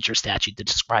forfeiture statute that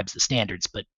describes the standards,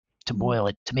 but to boil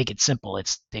it, to make it simple,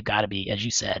 they've got to be, as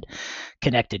you said,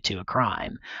 connected to a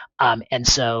crime. And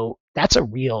so that's a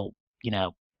real,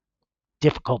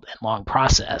 difficult and long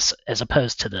process, as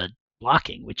opposed to the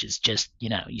blocking, which is just,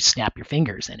 you snap your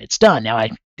fingers and it's done. Now,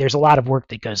 there's a lot of work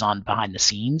that goes on behind the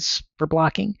scenes for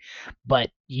blocking, but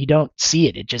you don't see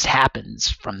it. It just happens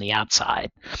from the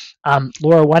outside.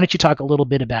 Laura, why don't you talk a little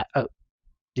bit about,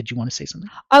 did you want to say something?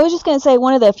 I was just going to say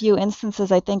one of the few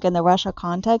instances, I think, in the Russia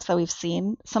context that we've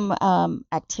seen some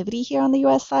activity here on the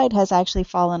U.S. side has actually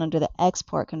fallen under the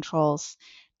export controls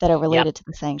that are related to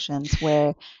the sanctions,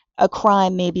 where a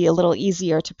crime may be a little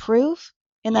easier to prove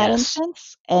in that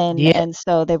instance. And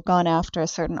so they've gone after a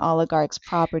certain oligarch's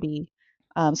property,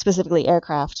 specifically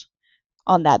aircraft,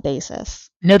 on that basis.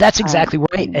 No, that's exactly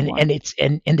right.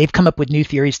 And they've come up with new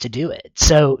theories to do it.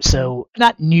 So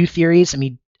not new theories. I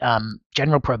mean,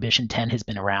 general prohibition 10 has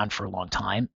been around for a long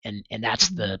time, and that's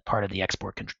the part of the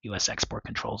U.S. export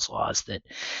controls laws that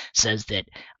says that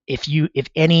if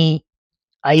any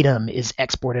item is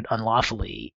exported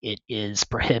unlawfully, it is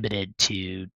prohibited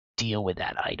to deal with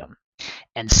that item.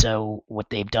 And so what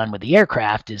they've done with the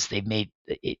aircraft is they've made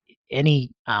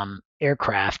any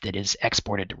aircraft that is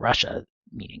exported to Russia,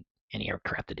 meaning any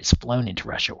aircraft that is flown into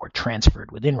Russia or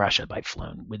transferred within Russia by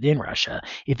flown within Russia,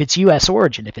 if it's U.S.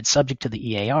 origin, if it's subject to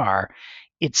the EAR,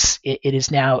 it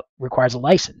is now requires a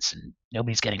license, and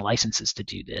nobody's getting licenses to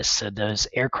do this. So those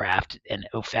aircraft, and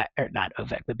OFAC, or not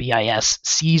OFAC, but BIS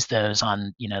sees those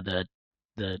on the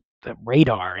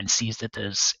radar and sees that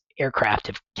those aircraft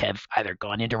have either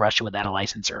gone into Russia without a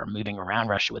license or are moving around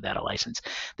Russia without a license.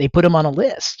 They put them on a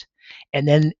list. And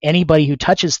then anybody who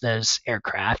touches those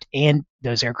aircraft, and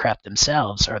those aircraft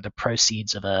themselves, are the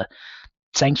proceeds of a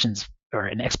sanctions or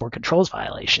an export controls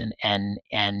violation, and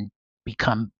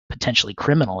become potentially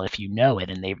criminal if you know it.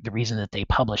 And the reason that they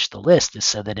publish the list is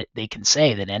so that they can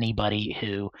say that anybody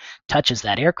who touches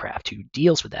that aircraft, who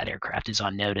deals with that aircraft, is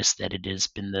on notice that it has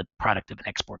been the product of an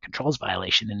export controls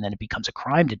violation, and then it becomes a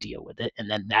crime to deal with it,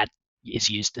 and then that is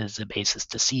used as a basis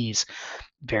to seize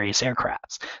various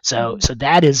aircrafts. So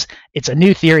it's a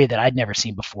new theory that I'd never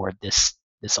seen before this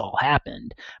all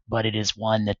happened, but it is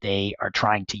one that they are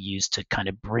trying to use to kind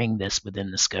of bring this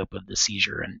within the scope of the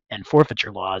seizure and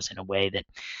forfeiture laws in a way that,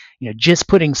 just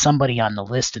putting somebody on the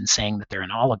list and saying that they're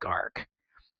an oligarch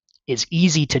is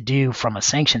easy to do from a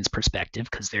sanctions perspective,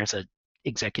 because there's an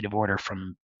executive order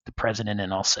from the president,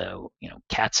 and also,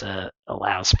 CATSA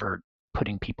allows for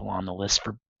putting people on the list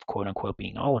for quote unquote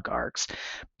being oligarchs.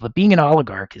 But being an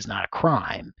oligarch is not a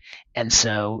crime. And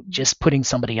so just putting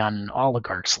somebody on an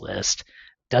oligarch's list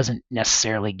doesn't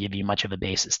necessarily give you much of a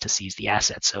basis to seize the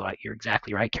assets. So you're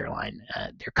exactly right, Caroline.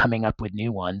 They're coming up with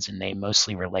new ones, and they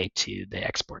mostly relate to the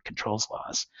export controls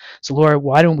laws. So Laura,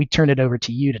 why don't we turn it over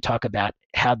to you to talk about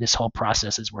how this whole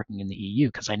process is working in the EU?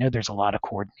 Because I know there's a lot of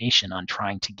coordination on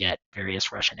trying to get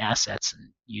various Russian assets and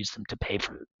use them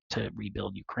to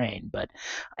rebuild Ukraine. But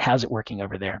how's it working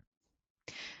over there?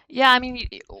 Yeah, I mean,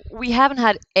 we haven't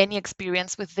had any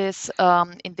experience with this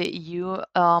in the EU.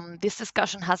 This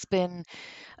discussion has not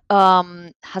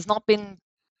been,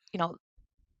 the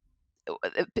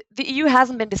EU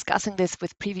hasn't been discussing this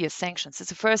with previous sanctions. It's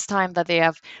the first time that they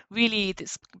have really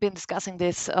been discussing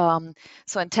this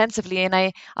so intensively. And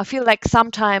I feel like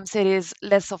sometimes it is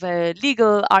less of a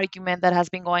legal argument that has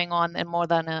been going on, and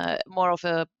more of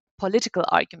a political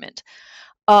argument.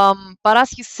 But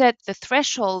as you said, the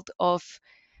threshold of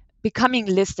becoming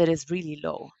listed is really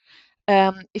low.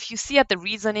 If you see at the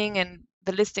reasoning and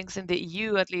the listings in the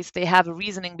EU, at least they have a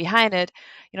reasoning behind it.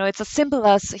 It's as simple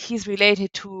as he's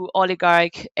related to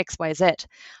oligarch XYZ.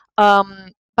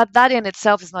 But that in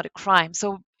itself is not a crime.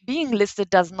 So being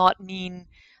listed does not mean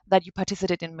that you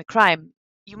participated in a crime.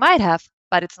 You might have,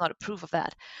 but it's not a proof of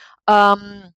that.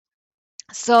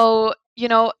 So,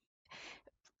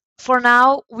 for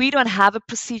now, we don't have a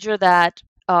procedure that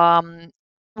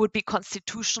would be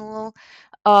constitutional,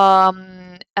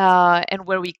 and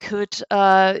where we could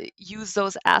use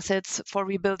those assets for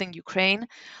rebuilding Ukraine.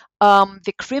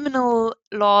 The criminal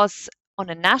laws on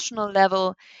a national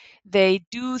level, they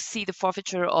do see the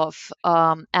forfeiture of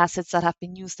assets that have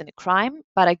been used in a crime.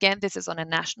 But again, this is on a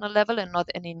national level and not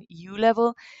an EU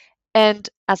level. And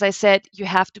as I said, you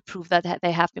have to prove that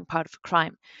they have been part of a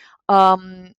crime.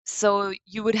 So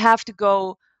you would have to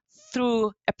go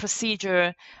through a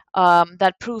procedure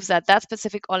that proves that that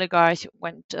specific oligarch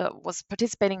was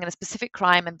participating in a specific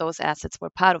crime, and those assets were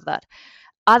part of that.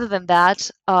 Other than that,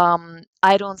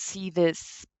 I don't see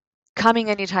this coming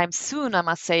anytime soon. I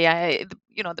must say,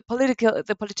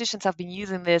 the politicians have been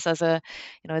using this as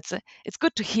it's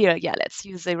good to hear. Yeah, let's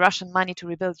use the Russian money to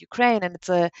rebuild Ukraine, and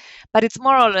but it's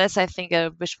more or less, I think,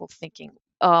 a wishful thinking.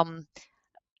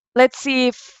 let's see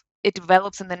if it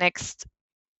develops in the next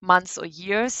months or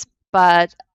years.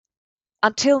 But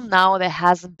until now, there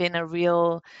hasn't been a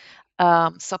real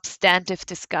substantive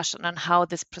discussion on how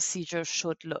this procedure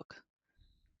should look.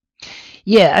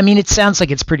 Yeah, I mean, it sounds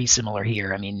like it's pretty similar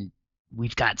here. I mean,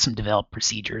 we've got some developed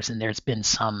procedures, and there's been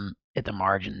some at the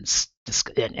margins,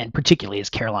 and particularly as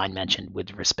Caroline mentioned,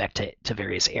 with respect to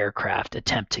various aircraft,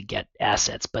 attempt to get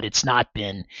assets, but it's not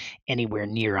been anywhere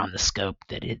near on the scope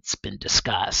that it's been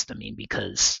discussed. I mean,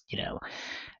 because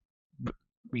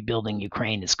rebuilding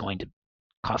Ukraine is going to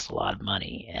cost a lot of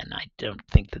money, and I don't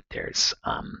think that there's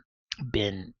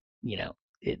been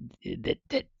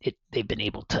they've been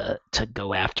able to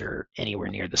go after anywhere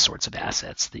near the sorts of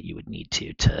assets that you would need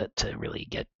to really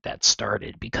get that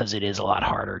started, because it is a lot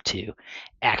harder to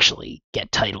actually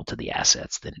get title to the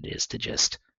assets than it is to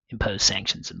just impose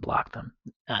sanctions and block them.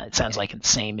 It sounds like it's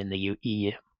the same in the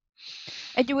EU.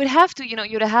 And you would have to,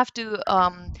 you'd have to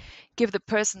give the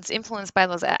persons influenced by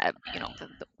those,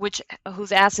 which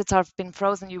whose assets have been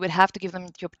frozen. You would have to give them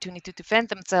the opportunity to defend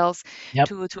themselves, Yep.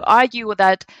 to argue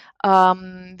that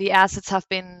the assets have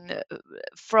been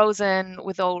frozen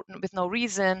with no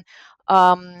reason,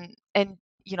 and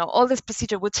all this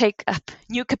procedure would take up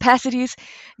new capacities,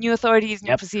 new authorities, new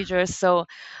Yep. procedures. So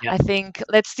Yep. I think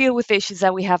let's deal with the issues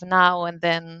that we have now, and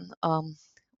then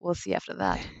we'll see after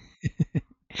that.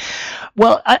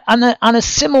 Well, on a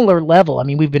similar level, I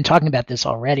mean, we've been talking about this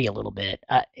already a little bit.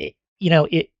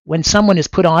 When someone is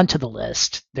put onto the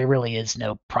list, there really is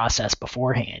no process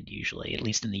beforehand, usually, at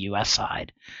least in the U.S.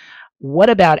 side. What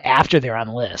about after they're on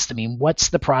the list? I mean, what's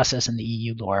the process in the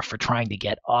EU law for trying to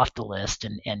get off the list,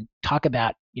 and talk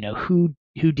about who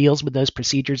deals with those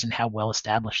procedures and how well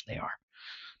established they are?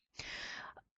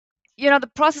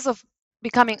 The process of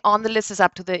becoming on the list is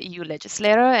up to the EU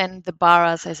legislator, and the bar,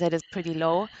 as I said, is pretty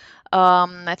low.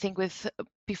 I think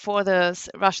before the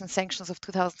Russian sanctions of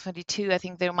 2022, I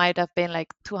think there might have been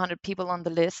like 200 people on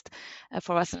the list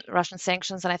for Russian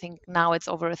sanctions, and I think now it's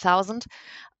over 1,000.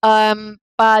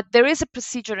 But there is a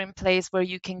procedure in place where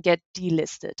you can get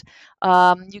delisted.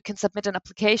 You can submit an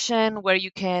application where you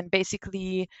can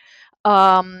basically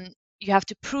you have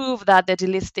to prove that the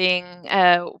delisting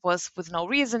was with no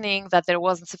reasoning, that there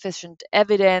wasn't sufficient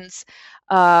evidence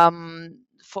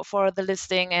for the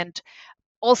listing, and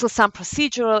also some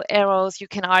procedural errors. You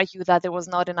can argue that there was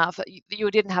not enough, you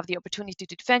didn't have the opportunity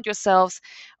to defend yourselves,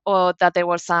 or that there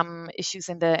were some issues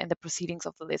in the proceedings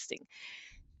of the listing.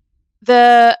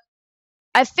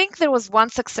 I think there was one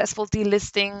successful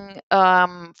delisting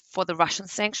for the Russian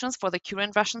sanctions, for the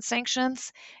current Russian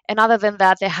sanctions. And other than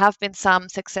that, there have been some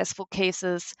successful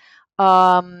cases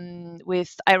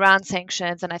with Iran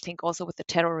sanctions, and I think also with the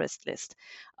terrorist list.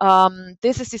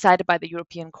 This is decided by the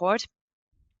European Court.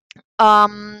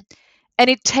 And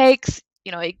it takes,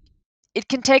 it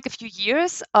can take a few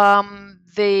years.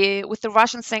 With the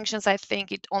Russian sanctions, I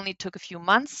think it only took a few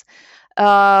months.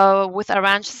 With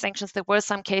Iran sanctions, there were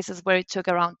some cases where it took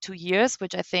around 2 years,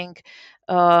 which I think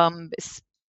is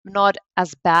not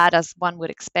as bad as one would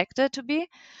expect it to be.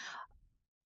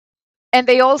 And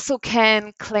they also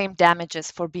can claim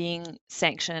damages for being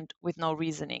sanctioned with no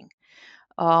reasoning.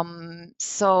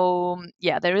 So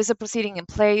yeah, there is a proceeding in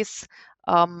place.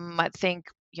 I think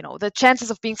the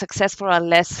chances of being successful are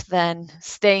less than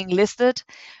staying listed,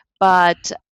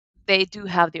 but they do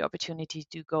have the opportunity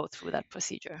to go through that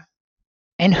procedure.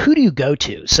 And who do you go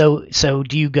to? So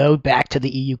do you go back to the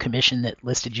EU Commission that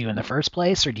listed you in the first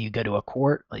place, or do you go to a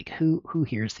court? Like who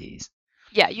hears these?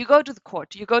 Yeah, you go to the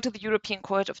court. You go to the European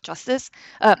Court of Justice.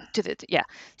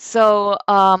 So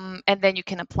and then you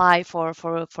can apply for a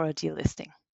delisting.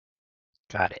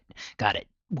 Got it.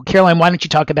 Well, Caroline, why don't you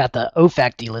talk about the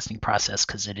OFAC delisting process,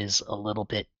 because it is a little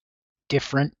bit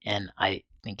different, and I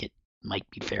think it might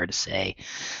be fair to say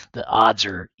the odds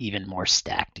are even more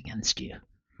stacked against you.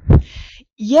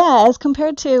 Yeah, as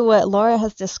compared to what Laura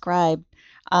has described,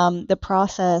 the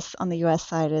process on the US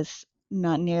side is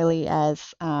not nearly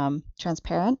as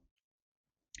transparent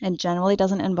and generally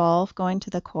doesn't involve going to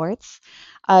the courts.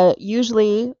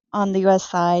 Usually on the US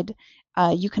side,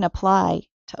 you can apply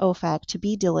to OFAC to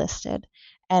be delisted.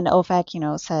 And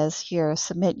OFAC, says, here,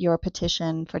 submit your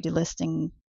petition for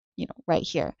delisting, right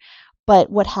here. But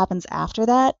what happens after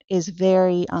that is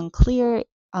very unclear.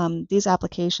 These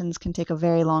applications can take a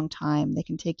very long time. They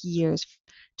can take years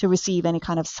to receive any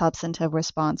kind of substantive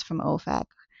response from OFAC,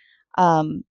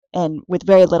 and with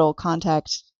very little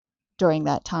contact during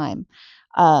that time.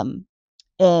 And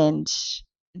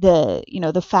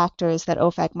the factors that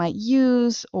OFAC might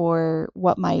use or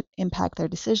what might impact their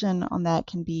decision on that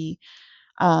can be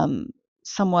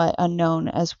somewhat unknown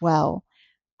as well.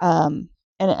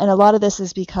 and a lot of this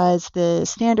is because the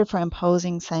standard for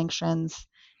imposing sanctions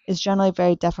is generally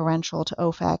very deferential to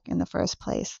OFAC in the first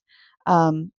place.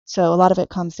 So a lot of it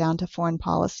comes down to foreign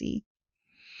policy.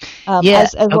 Yeah.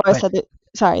 As Oh, Laura go ahead. said,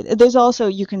 sorry, there's also,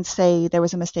 you can say there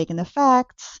was a mistake in the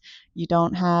facts, you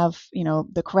don't have,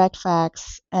 the correct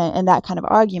facts, and that kind of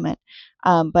argument.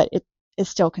 But it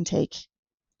still can take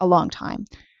a long time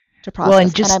to Well, process. and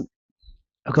And just I'm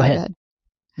go sorry, go ahead. ahead.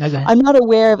 No, go ahead. I'm not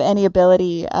aware of any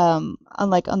ability,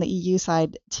 unlike on the EU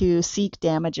side, to seek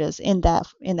damages in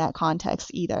that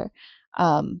context either.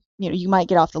 You might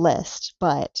get off the list,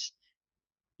 but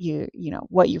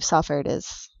what you've suffered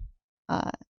is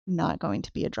uh, not going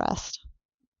to be addressed.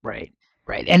 Right.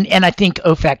 Right. And I think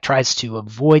OFAC tries to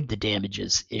avoid the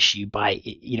damages issue by,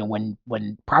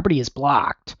 when property is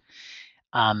blocked,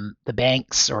 the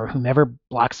banks or whomever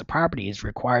blocks the property is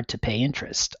required to pay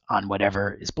interest on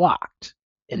whatever is blocked.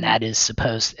 And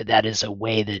Mm. that is a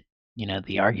way that,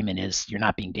 the argument is you're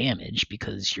not being damaged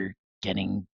because you're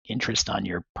getting interest on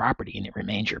your property and it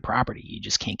remains your property. You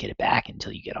just can't get it back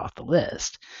until you get off the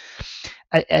list.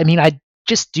 I mean, I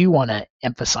just do want to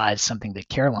emphasize something that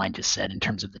Caroline just said in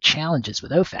terms of the challenges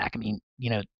with OFAC. I mean,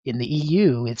 in the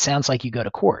EU, it sounds like you go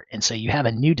to court, and so you have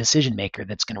a new decision maker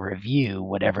that's going to review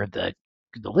whatever the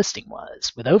listing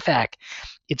was. With OFAC,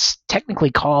 it's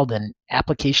technically called an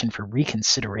application for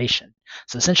reconsideration.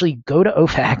 So essentially, you go to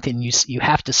OFAC and you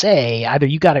have to say either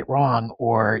you got it wrong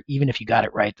or even if you got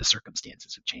it right, the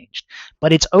circumstances have changed.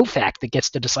 But it's OFAC that gets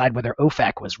to decide whether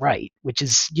OFAC was right, which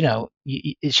is,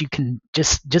 as you can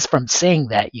just from saying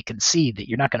that, you can see that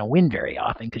you're not going to win very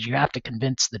often because you have to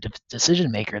convince the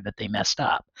decision maker that they messed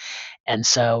up. And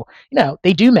so,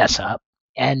 they do mess up,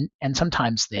 and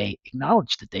sometimes they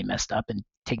acknowledge that they messed up and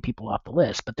take people off the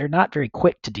list, but they're not very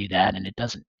quick to do that, and it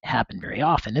doesn't happen very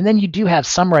often. And then you do have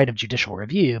some right of judicial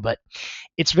review, but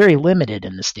it's very limited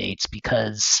in the States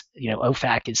because,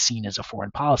 OFAC is seen as a foreign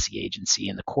policy agency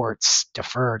and the courts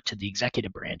defer to the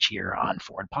executive branch here on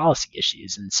foreign policy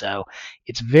issues. And so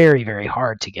it's very, very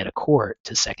hard to get a court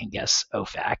to second guess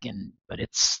OFAC, but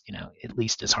it's, at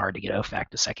least as hard to get OFAC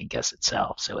to second guess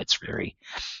itself. So it's very,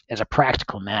 as a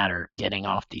practical matter, getting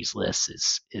off these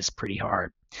lists is pretty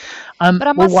hard. But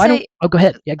I Well, must why don't? say, Oh, go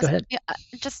ahead. Yeah, go ahead. yeah,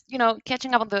 just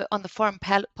catching up on the foreign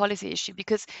policy issue,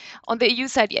 because on the EU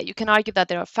side, yeah, you can argue that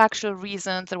there are factual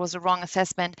reasons, there was a wrong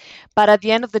assessment, but at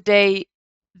the end of the day,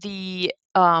 the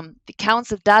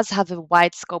council does have a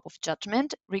wide scope of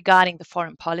judgment regarding the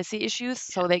foreign policy issues,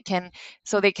 so they can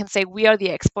say we are the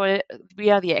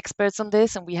experts on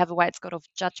this, and we have a wide scope of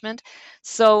judgment.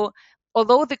 So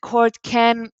although the court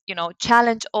can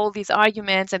challenge all these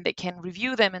arguments and they can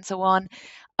review them and so on,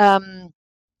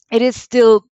 it is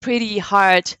still pretty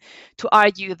hard to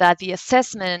argue that the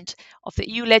assessment of the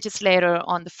EU legislator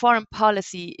on the foreign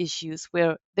policy issues,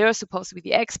 where they're supposed to be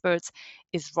the experts,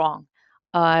 is wrong.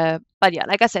 But yeah,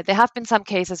 like I said, there have been some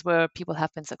cases where people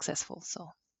have been successful. So.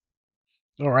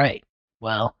 All right.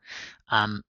 Well,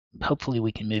 hopefully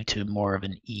we can move to more of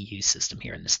an EU system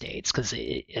here in the States because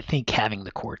I think having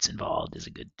the courts involved is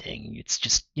a good thing. It's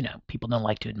just, people don't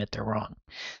like to admit they're wrong.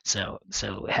 So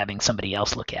having somebody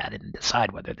else look at it and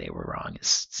decide whether they were wrong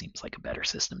seems like a better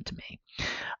system to me.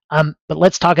 But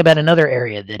let's talk about another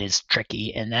area that is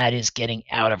tricky, and that is getting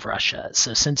out of Russia.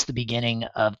 So since the beginning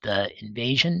of the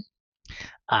invasion,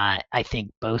 I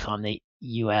think both on the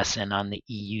US and on the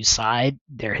EU side,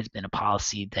 there has been a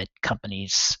policy that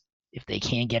companies, if they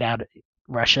can get out of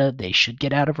Russia, they should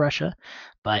get out of Russia.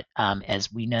 But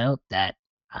as we know, that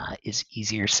is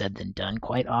easier said than done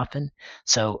quite often.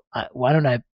 So why don't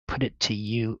I put it to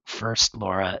you first,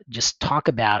 Laura? Just talk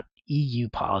about EU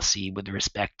policy with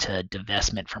respect to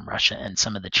divestment from Russia and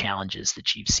some of the challenges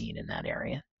that you've seen in that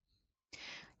area.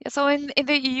 Yeah, so in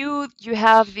the EU, you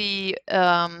have the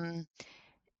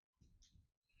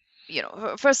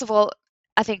first of all,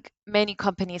 I think many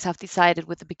companies have decided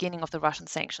with the beginning of the Russian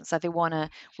sanctions that they want to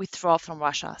withdraw from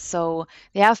Russia. So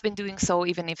they have been doing so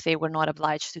even if they were not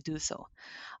obliged to do so.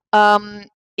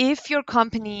 If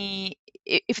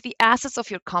the assets of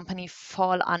your company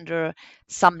fall under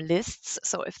some lists,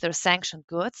 so if they're sanctioned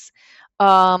goods,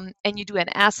 and you do an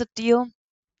asset deal,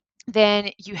 then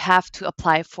you have to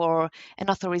apply for an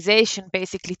authorization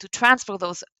basically to transfer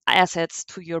those assets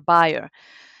to your buyer.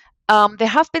 There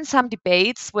have been some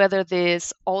debates whether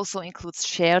this also includes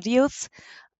share deals.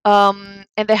 And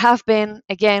there have been,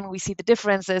 again, we see the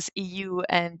differences, EU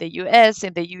and the US.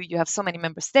 In the EU, you have so many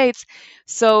member states.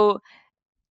 So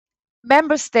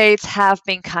member states have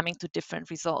been coming to different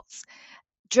results.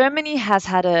 Germany has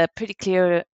had a pretty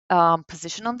clear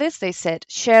position on this. They said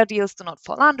share deals do not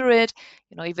fall under it,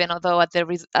 even although at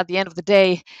the end of the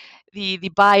day, the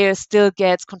buyer still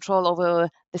gets control over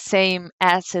the same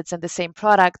assets and the same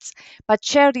products, but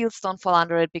share deals don't fall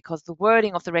under it because the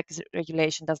wording of the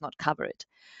regulation does not cover it.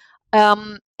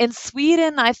 In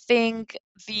Sweden, I think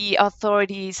the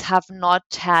authorities have not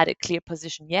had a clear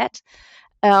position yet.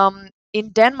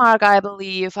 In Denmark, I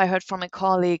believe I heard from a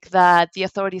colleague that the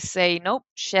authorities say, nope,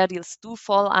 share deals do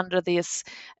fall under this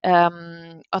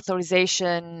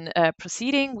authorization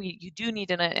proceeding. You do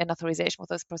need an authorization for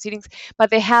those proceedings, but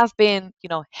they have been,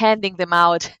 handing them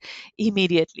out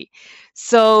immediately.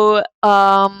 So,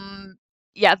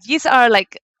 yeah, these are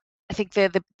like, I think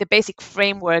the basic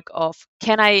framework of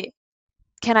can I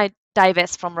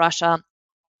divest from Russia,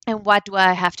 and what do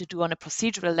I have to do on a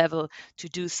procedural level to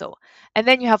do so? And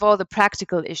then you have all the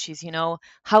practical issues,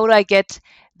 how do I get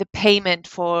the payment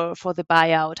for the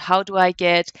buyout? How do I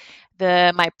get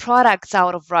my products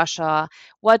out of Russia?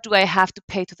 What do I have to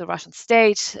pay to the Russian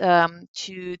state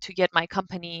to get my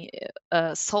company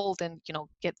sold and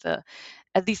get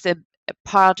at least a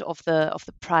part of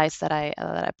the price that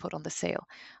I put on the sale.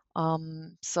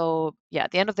 So yeah,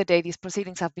 at the end of the day, these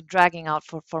proceedings have been dragging out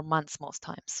for months most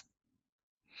times.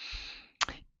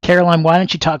 Caroline, why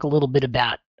don't you talk a little bit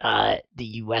about the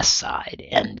U.S. side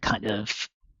and kind of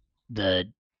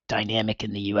the dynamic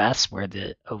in the U.S. where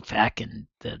the OFAC and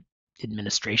the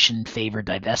administration favor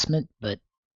divestment, but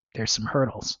there's some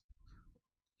hurdles.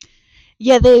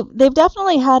 Yeah, they've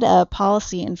definitely had a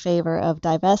policy in favor of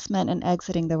divestment and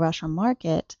exiting the Russian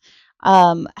market.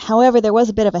 However, there was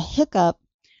a bit of a hiccup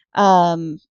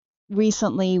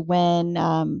recently when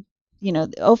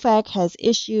the OFAC has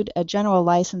issued a general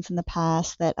license in the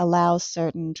past that allows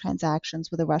certain transactions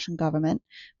with the Russian government,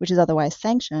 which is otherwise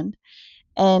sanctioned,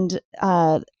 and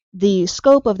the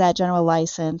scope of that general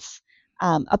license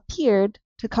appeared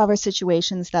to cover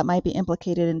situations that might be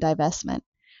implicated in divestment.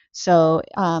 So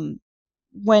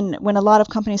when a lot of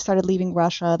companies started leaving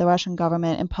Russia, the Russian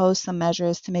government imposed some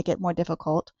measures to make it more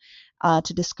difficult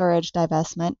to discourage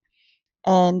divestment,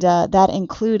 and that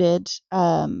included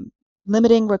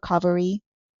limiting recovery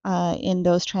in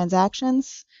those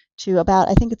transactions to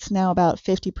I think it's now about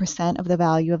 50% of the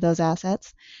value of those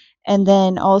assets, and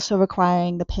then also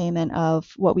requiring the payment of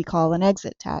what we call an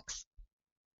exit tax.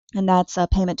 And that's a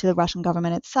payment to the Russian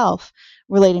government itself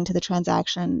relating to the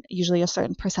transaction, usually a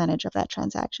certain percentage of that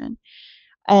transaction.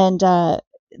 And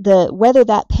whether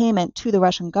that payment to the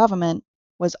Russian government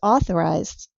was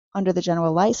authorized under the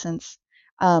general license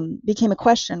became a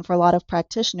question for a lot of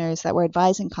practitioners that were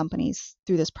advising companies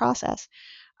through this process.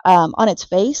 On its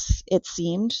face, it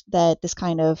seemed that this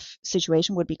kind of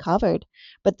situation would be covered,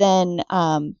 but then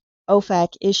OFAC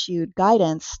issued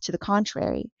guidance to the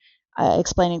contrary,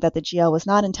 explaining that the GL was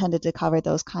not intended to cover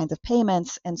those kinds of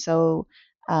payments, and so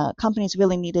companies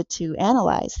really needed to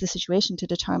analyze the situation to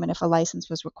determine if a license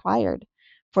was required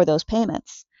for those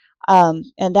payments.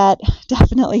 And that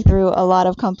definitely threw a lot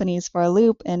of companies for a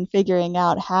loop in figuring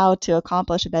out how to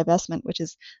accomplish a divestment, which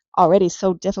is already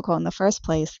so difficult in the first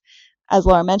place. As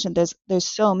Laura mentioned, there's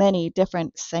so many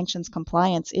different sanctions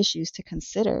compliance issues to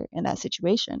consider in that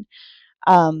situation,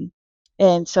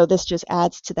 and so this just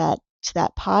adds to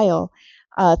that pile.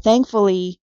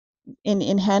 Thankfully,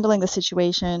 in handling the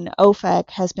situation,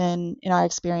 OFAC has been, in our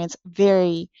experience,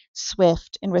 very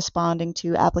swift in responding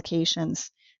to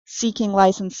applications seeking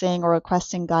licensing or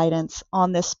requesting guidance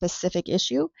on this specific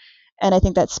issue. And I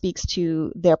think that speaks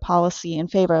to their policy in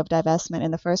favor of divestment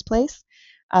in the first place.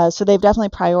 So they've definitely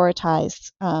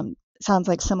prioritized, sounds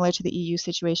like similar to the EU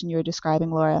situation you were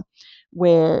describing, Laura,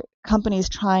 where companies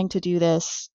trying to do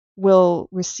this will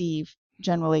receive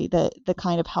generally the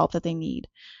kind of help that they need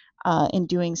in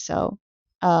doing so.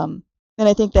 And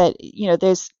I think that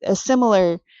there's a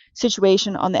similar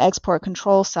situation on the export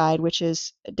control side, which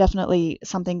is definitely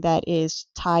something that is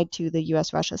tied to the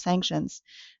U.S.-Russia sanctions,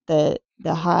 the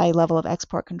high level of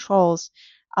export controls.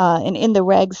 And in the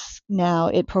regs now,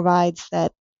 it provides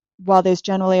that while there's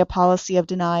generally a policy of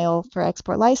denial for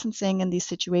export licensing in these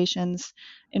situations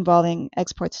involving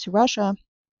exports to Russia,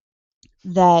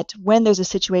 that when there's a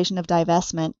situation of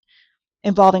divestment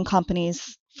involving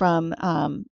companies from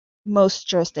most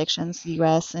jurisdictions,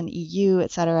 U.S. and EU,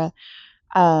 et cetera,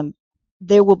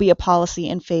 there will be a policy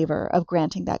in favor of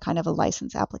granting that kind of a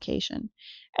license application.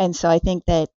 And so I think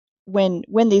that when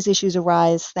these issues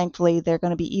arise, thankfully, they're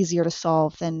going to be easier to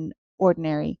solve than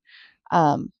ordinary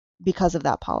because of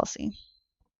that policy.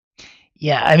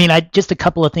 Yeah, I mean, just a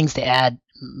couple of things to add,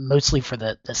 mostly for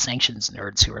the sanctions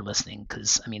nerds who are listening,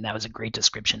 because I mean that was a great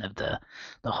description of the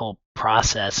whole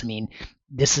process. I mean,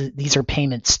 these are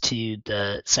payments to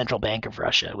the Central Bank of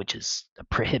Russia, which is a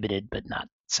prohibited but not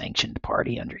sanctioned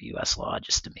party under U.S. law,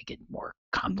 just to make it more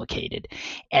complicated.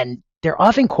 And they're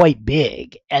often quite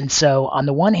big. And so on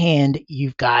the one hand,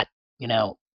 you've got,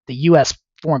 the U.S.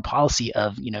 foreign policy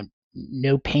of,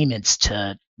 no payments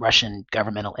to Russian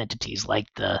governmental entities like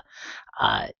the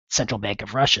Central Bank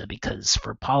of Russia, because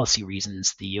for policy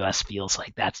reasons, the U.S. feels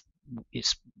like that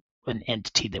is an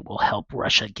entity that will help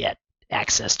Russia get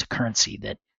access to currency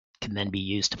that can then be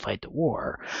used to fight the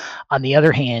war. On the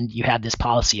other hand, you have this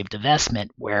policy of divestment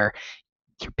where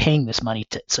you're paying this money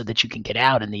so that you can get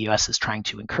out, and the U.S. is trying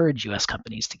to encourage U.S.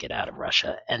 companies to get out of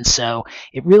Russia. And so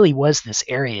it really was this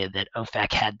area that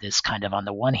OFAC had this kind of, on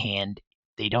the one hand,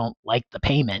 they don't like the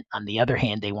payment. On the other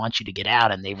hand, they want you to get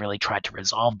out, and they really tried to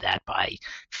resolve that by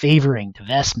favoring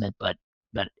divestment, but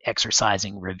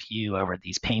exercising review over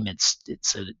these payments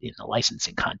so that in the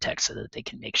licensing context, so that they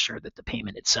can make sure that the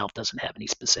payment itself doesn't have any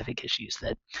specific issues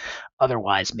that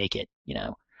otherwise make it,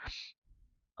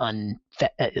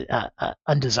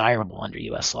 undesirable under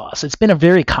U.S. law. So it's been a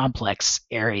very complex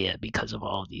area because of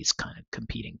all of these kind of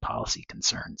competing policy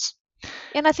concerns.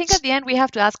 And I think at the end we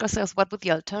have to ask ourselves, what would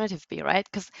the alternative be, right?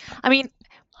 Because,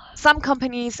 some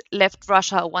companies left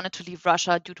Russia or wanted to leave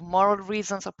Russia due to moral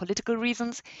reasons or political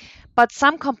reasons, but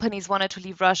some companies wanted to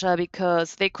leave Russia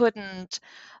because they couldn't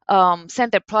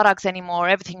send their products anymore.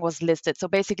 Everything was listed. So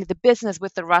basically the business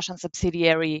with the Russian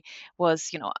subsidiary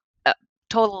was,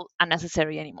 total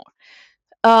unnecessary anymore.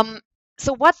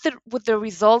 So what would the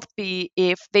result be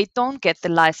if they don't get the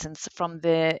license from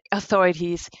the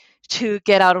authorities to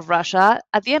get out of Russia?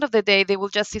 At the end of the day, they will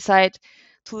just decide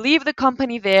to leave the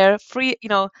company there, free,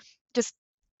 just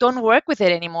don't work with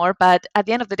it anymore. But at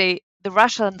the end of the day, the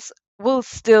Russians will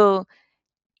still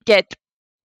get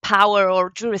power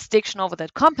or jurisdiction over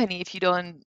that company if you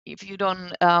don't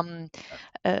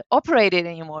operate it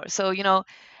anymore. So,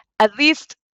 at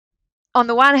least on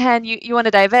the one hand, you want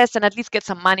to divest and at least get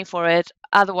some money for it.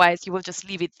 Otherwise, you will just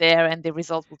leave it there and the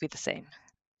result will be the same.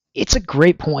 It's a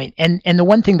great point. And the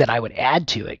one thing that I would add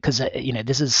to it, because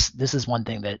this is one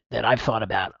thing that I've thought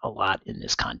about a lot in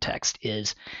this context,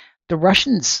 is the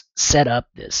Russians set up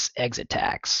this exit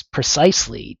tax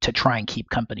precisely to try and keep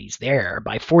companies there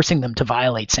by forcing them to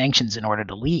violate sanctions in order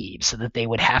to leave, so that they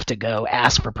would have to go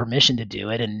ask for permission to do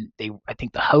it. And I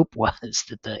think the hope was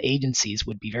that the agencies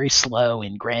would be very slow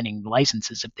in granting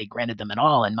licenses, if they granted them at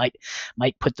all, and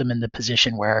might put them in the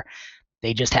position where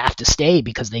they just have to stay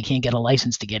because they can't get a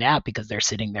license to get out because they're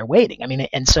sitting there waiting.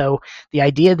 And so the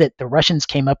idea that the Russians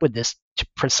came up with this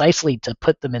precisely to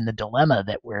put them in the dilemma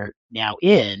that we're now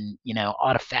in,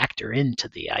 ought to factor into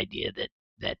the idea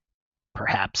that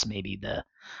perhaps maybe the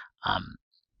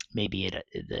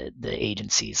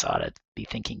agencies ought to be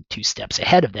thinking two steps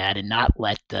ahead of that and not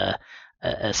let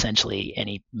essentially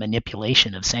any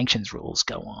manipulation of sanctions rules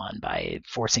go on by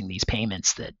forcing these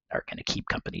payments that are going to keep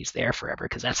companies there forever,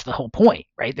 because that's the whole point,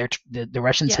 right? The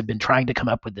Russians have been trying to come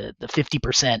up with the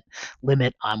 50%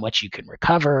 limit on what you can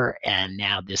recover, and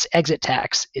now this exit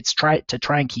tax, it's try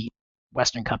and keep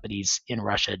Western companies in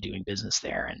Russia doing business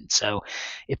there. And so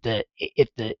if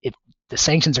the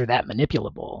sanctions are that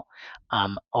manipulable,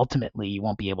 ultimately you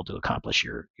won't be able to accomplish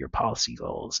your policy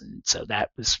goals. And so that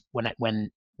was when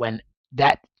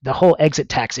the whole exit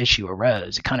tax issue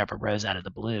arose. It kind of arose out of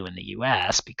the blue in the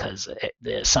U.S. because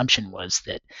the assumption was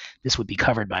that this would be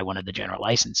covered by one of the general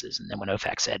licenses. And then when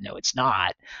OFAC said, no, it's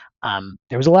not,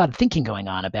 there was a lot of thinking going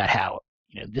on about how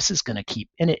this is going to keep,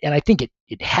 and I think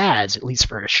it has, at least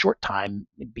for a short time,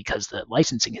 because the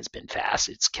licensing has been fast.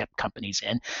 It's kept companies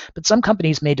in, but some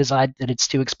companies may decide that it's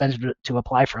too expensive to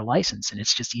apply for a license, and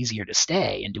it's just easier to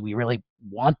stay. And do we really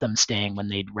want them staying when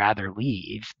they'd rather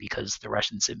leave because the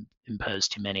Russians have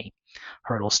imposed too many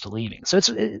hurdles to leaving? So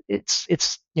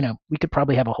it's we could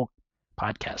probably have a whole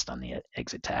podcast on the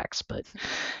exit tax, but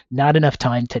not enough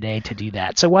time today to do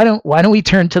that. So why don't we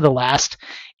turn to the last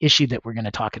issue that we're going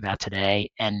to talk about today,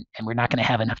 and we're not going to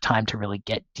have enough time to really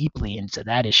get deeply into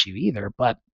that issue either.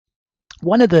 But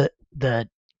one of the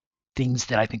things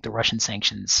that I think the Russian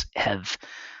sanctions have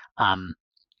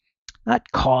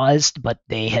not caused, but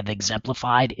they have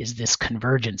exemplified, is this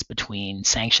convergence between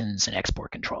sanctions and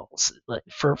export controls.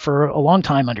 For a long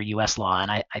time under U.S. law,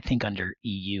 and I think under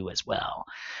EU as well,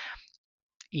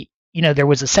 there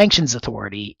was a sanctions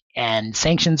authority, and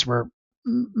sanctions were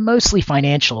mostly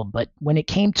financial, but when it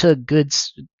came to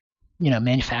goods,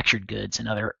 manufactured goods and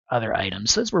other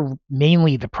items, those were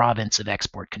mainly the province of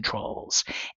export controls.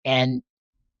 And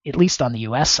at least on the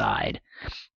U.S. side,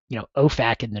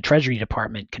 OFAC in the Treasury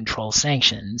Department controls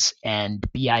sanctions, and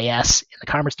BIS in the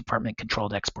Commerce Department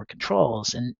controlled export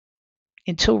controls. And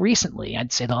until recently,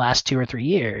 I'd say the last 2 or 3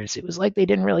 years, it was like they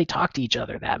didn't really talk to each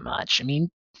other that much.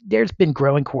 there's been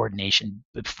growing coordination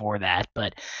before that,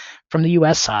 but from the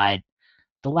U.S. side,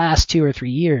 the last 2 or 3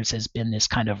 years has been this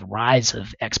kind of rise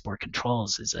of export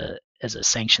controls as a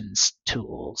sanctions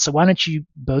tool. So why don't you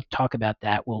both talk about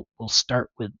that? We'll start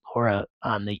with Laura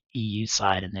on the EU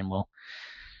side, and then we'll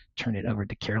turn it over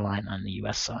to Caroline on the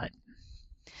U.S. side.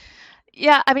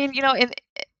 Yeah, I mean,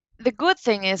 the good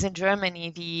thing is in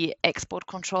Germany, the export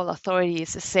control authority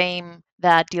is the same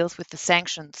that deals with the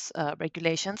sanctions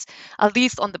regulations, at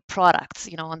least on the products.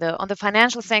 On the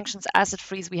financial sanctions, asset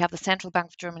freeze, we have the Central Bank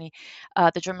of Germany,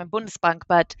 the German Bundesbank.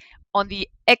 But on the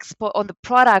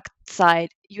product side,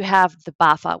 you have the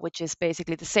BAFA, which is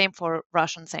basically the same for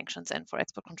Russian sanctions and for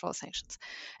export control sanctions,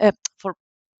 for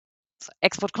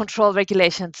export control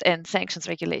regulations and sanctions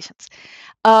regulations.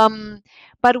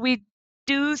 But we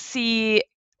do see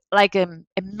like a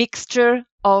mixture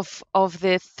of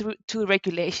the two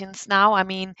regulations now. I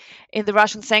mean, in the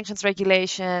Russian sanctions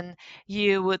regulation,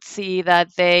 you would see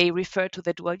that they refer to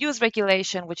the dual use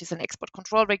regulation, which is an export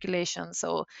control regulation.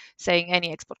 So saying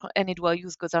any dual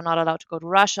use goods are not allowed to go to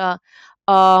Russia.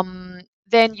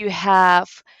 Then you have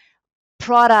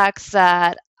products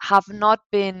that have not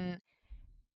been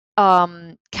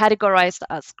categorized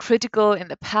as critical in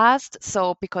the past.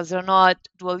 So because they're not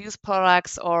dual use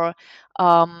products, or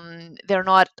they're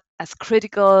not as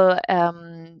critical,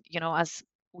 as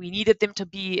we needed them to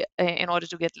be in order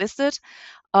to get listed.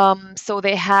 So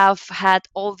they have had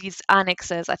all these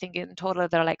annexes. I think in total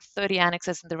there are like 30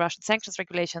 annexes in the Russian sanctions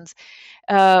regulations,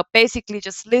 basically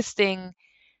just listing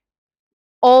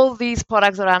all these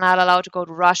products that are not allowed to go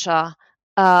to Russia,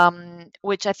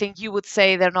 which I think you would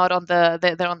say they're not on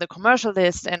they're on the commercial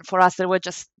list, and for us they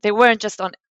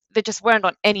just weren't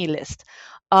on any list.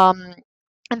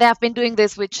 And they have been doing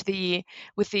this with the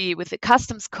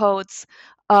customs codes,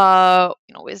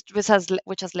 which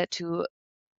has led to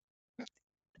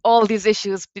all these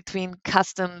issues between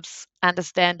customs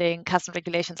understanding, custom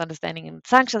regulations understanding, and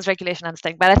sanctions regulation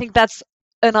understanding. But I think that's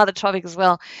another topic as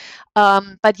well.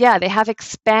 But yeah, they have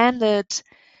expanded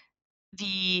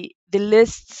the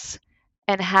lists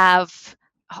and have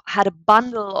had a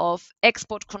bundle of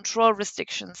export control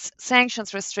restrictions,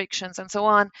 sanctions restrictions, and so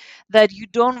on, that you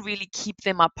don't really keep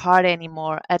them apart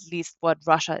anymore, at least what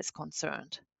Russia is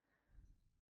concerned.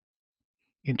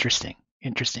 Interesting.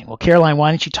 Interesting. Well, Caroline,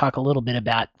 why don't you talk a little bit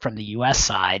about from the U.S.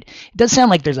 side? It does sound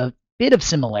like there's a bit of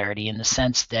similarity in the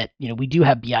sense that we do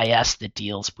have BIS that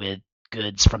deals with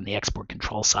goods from the export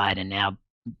control side, and now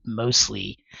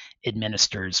mostly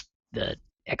administers the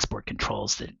export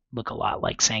controls that look a lot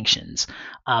like sanctions.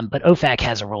 But OFAC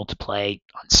has a role to play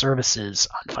on services,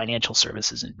 on financial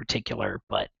services in particular,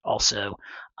 but also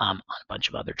on a bunch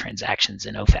of other transactions.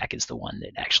 And OFAC is the one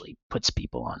that actually puts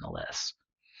people on the list.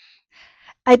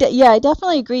 I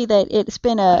definitely agree that it's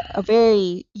been a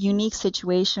very unique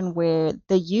situation where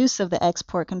the use of the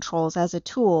export controls as a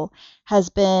tool has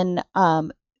been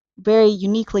very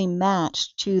uniquely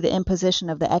matched to the imposition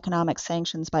of the economic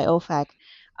sanctions by OFAC.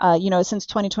 Since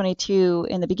 2022,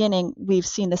 in the beginning, we've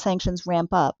seen the sanctions ramp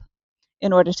up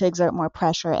in order to exert more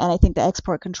pressure. And I think the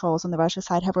export controls on the Russia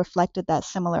side have reflected that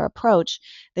similar approach.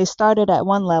 They started at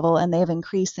one level and they have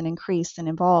increased and increased and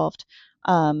evolved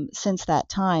since that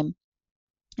time,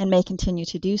 and may continue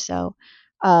to do so.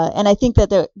 And I think that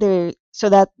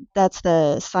that's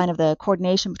the sign of the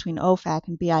coordination between OFAC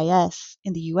and BIS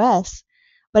in the U.S.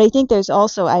 But I think there's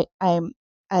also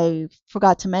I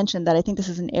forgot to mention that I think this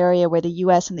is an area where the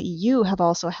U.S. and the EU have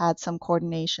also had some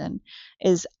coordination,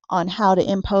 is on how to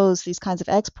impose these kinds of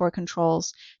export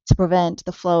controls to prevent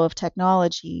the flow of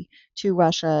technology to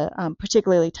Russia,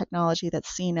 particularly technology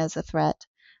that's seen as a threat.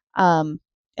 And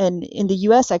in the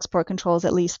U.S. export controls,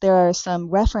 at least, there are some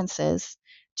references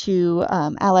to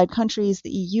allied countries, the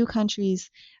EU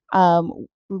countries,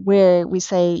 where we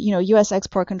say, U.S.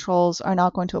 export controls are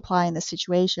not going to apply in this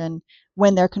situation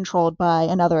when they're controlled by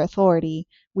another authority.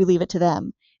 We leave it to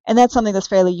them. And that's something that's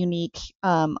fairly unique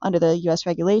under the U.S.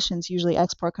 regulations. Usually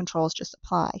export controls just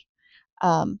apply.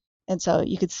 And so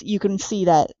you can see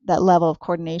that level of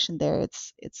coordination there.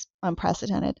 It's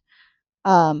unprecedented.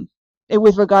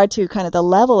 With regard to kind of the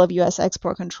level of U.S.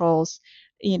 export controls,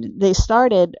 they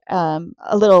started a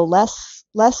little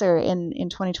lesser in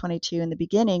 2022 in the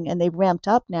beginning, and they've ramped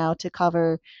up now to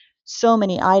cover so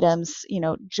many items,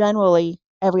 generally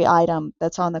every item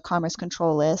that's on the Commerce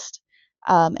Control List.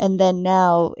 And then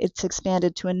now it's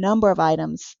expanded to a number of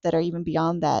items that are even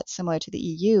beyond that, similar to the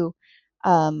EU.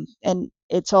 And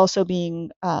it's also being,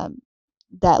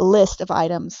 that list of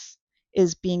items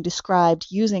is being described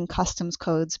using customs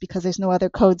codes because there's no other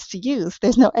codes to use.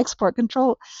 There's no export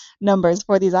control numbers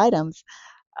for these items.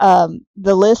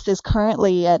 The list is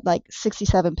currently at like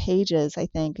 67 pages, I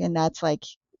think, and that's like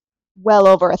well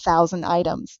over 1,000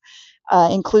 items,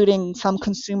 including some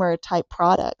consumer type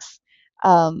products.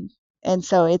 Um, and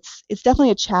so it's definitely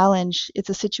a challenge. It's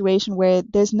a situation where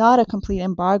there's not a complete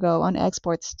embargo on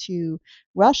exports to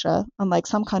Russia, unlike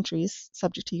some countries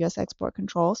subject to U.S. export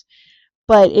controls.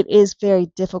 But it is very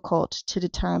difficult to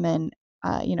determine,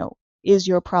 is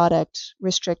your product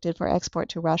restricted for export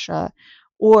to Russia,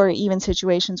 or even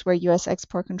situations where U.S.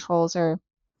 export controls are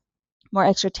more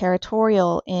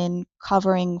extraterritorial in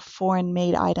covering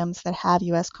foreign-made items that have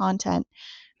U.S. content.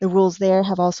 The rules there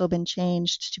have also been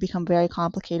changed to become very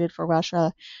complicated for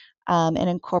Russia, and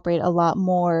incorporate a lot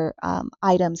more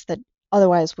items that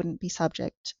otherwise wouldn't be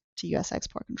subject to U.S.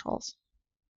 export controls.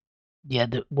 Yeah,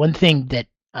 the one thing that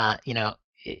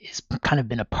has kind of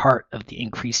been a part of the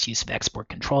increased use of export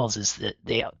controls is that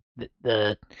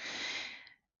the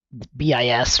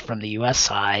BIS from the U.S.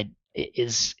 side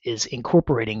is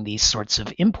incorporating these sorts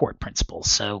of import principles.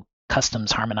 So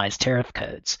customs harmonized tariff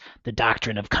codes, the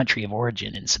doctrine of country of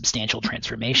origin and substantial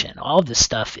transformation. All of this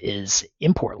stuff is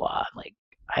import law. Like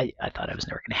I thought I was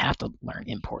never going to have to learn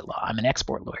import law. I'm an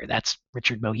export lawyer. That's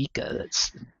Richard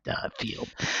Mojica's field.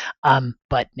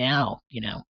 But now,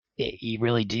 you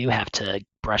really do have to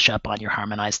brush up on your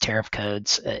harmonized tariff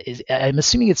codes. I'm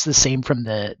assuming it's the same from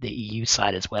the EU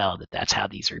side as well. That's how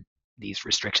these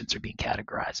restrictions are being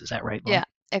categorized. Is that right, Laura? Yeah,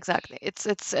 exactly. It's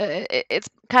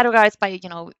categorized by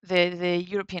the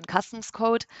European Customs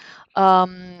Code,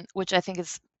 which I think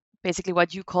is basically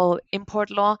what you call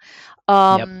import law.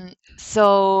 Yep.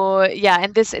 So yeah,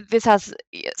 and this has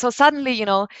so suddenly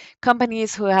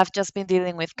companies who have just been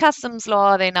dealing with customs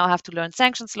law, they now have to learn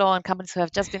sanctions law, and companies who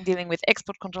have just been dealing with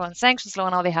export control and sanctions law,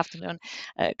 now they have to learn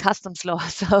customs law.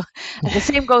 So and the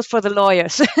same goes for the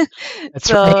lawyers. That's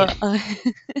So right.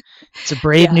 It's a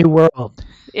brave yeah. new world.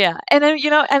 Yeah, and then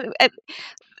and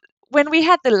when we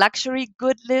had the luxury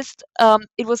good list,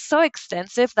 it was so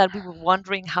extensive that we were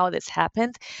wondering how this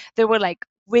happened. There were like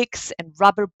wicks and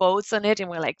rubber boats on it, and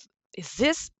we're like, is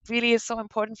this really so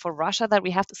important for Russia that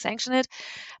we have to sanction it?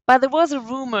 But there was a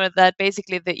rumor that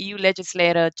basically the EU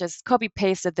legislator just copy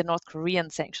pasted the North Korean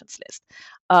sanctions list.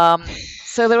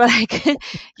 So there were like,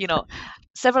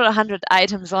 several hundred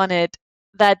items on it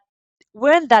that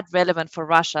weren't that relevant for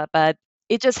Russia, but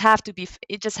it just had to be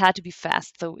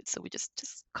fast. So we just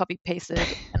copy pasted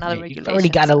another You've regulation. already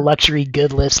got a So luxury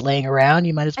good list laying around.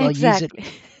 You might as well use it.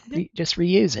 exactly. Just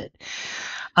reuse it.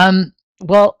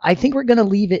 Well, I think we're going to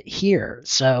leave it here.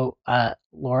 So,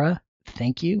 Laura,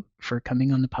 thank you for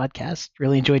coming on the podcast.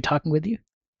 Really enjoyed talking with you.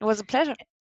 It was a pleasure.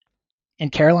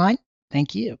 And Caroline,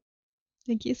 thank you.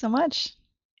 Thank you so much.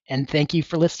 And thank you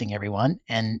for listening, everyone.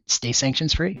 And stay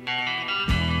sanctions free.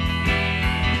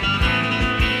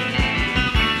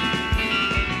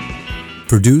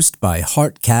 Produced by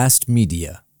Heartcast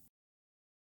Media.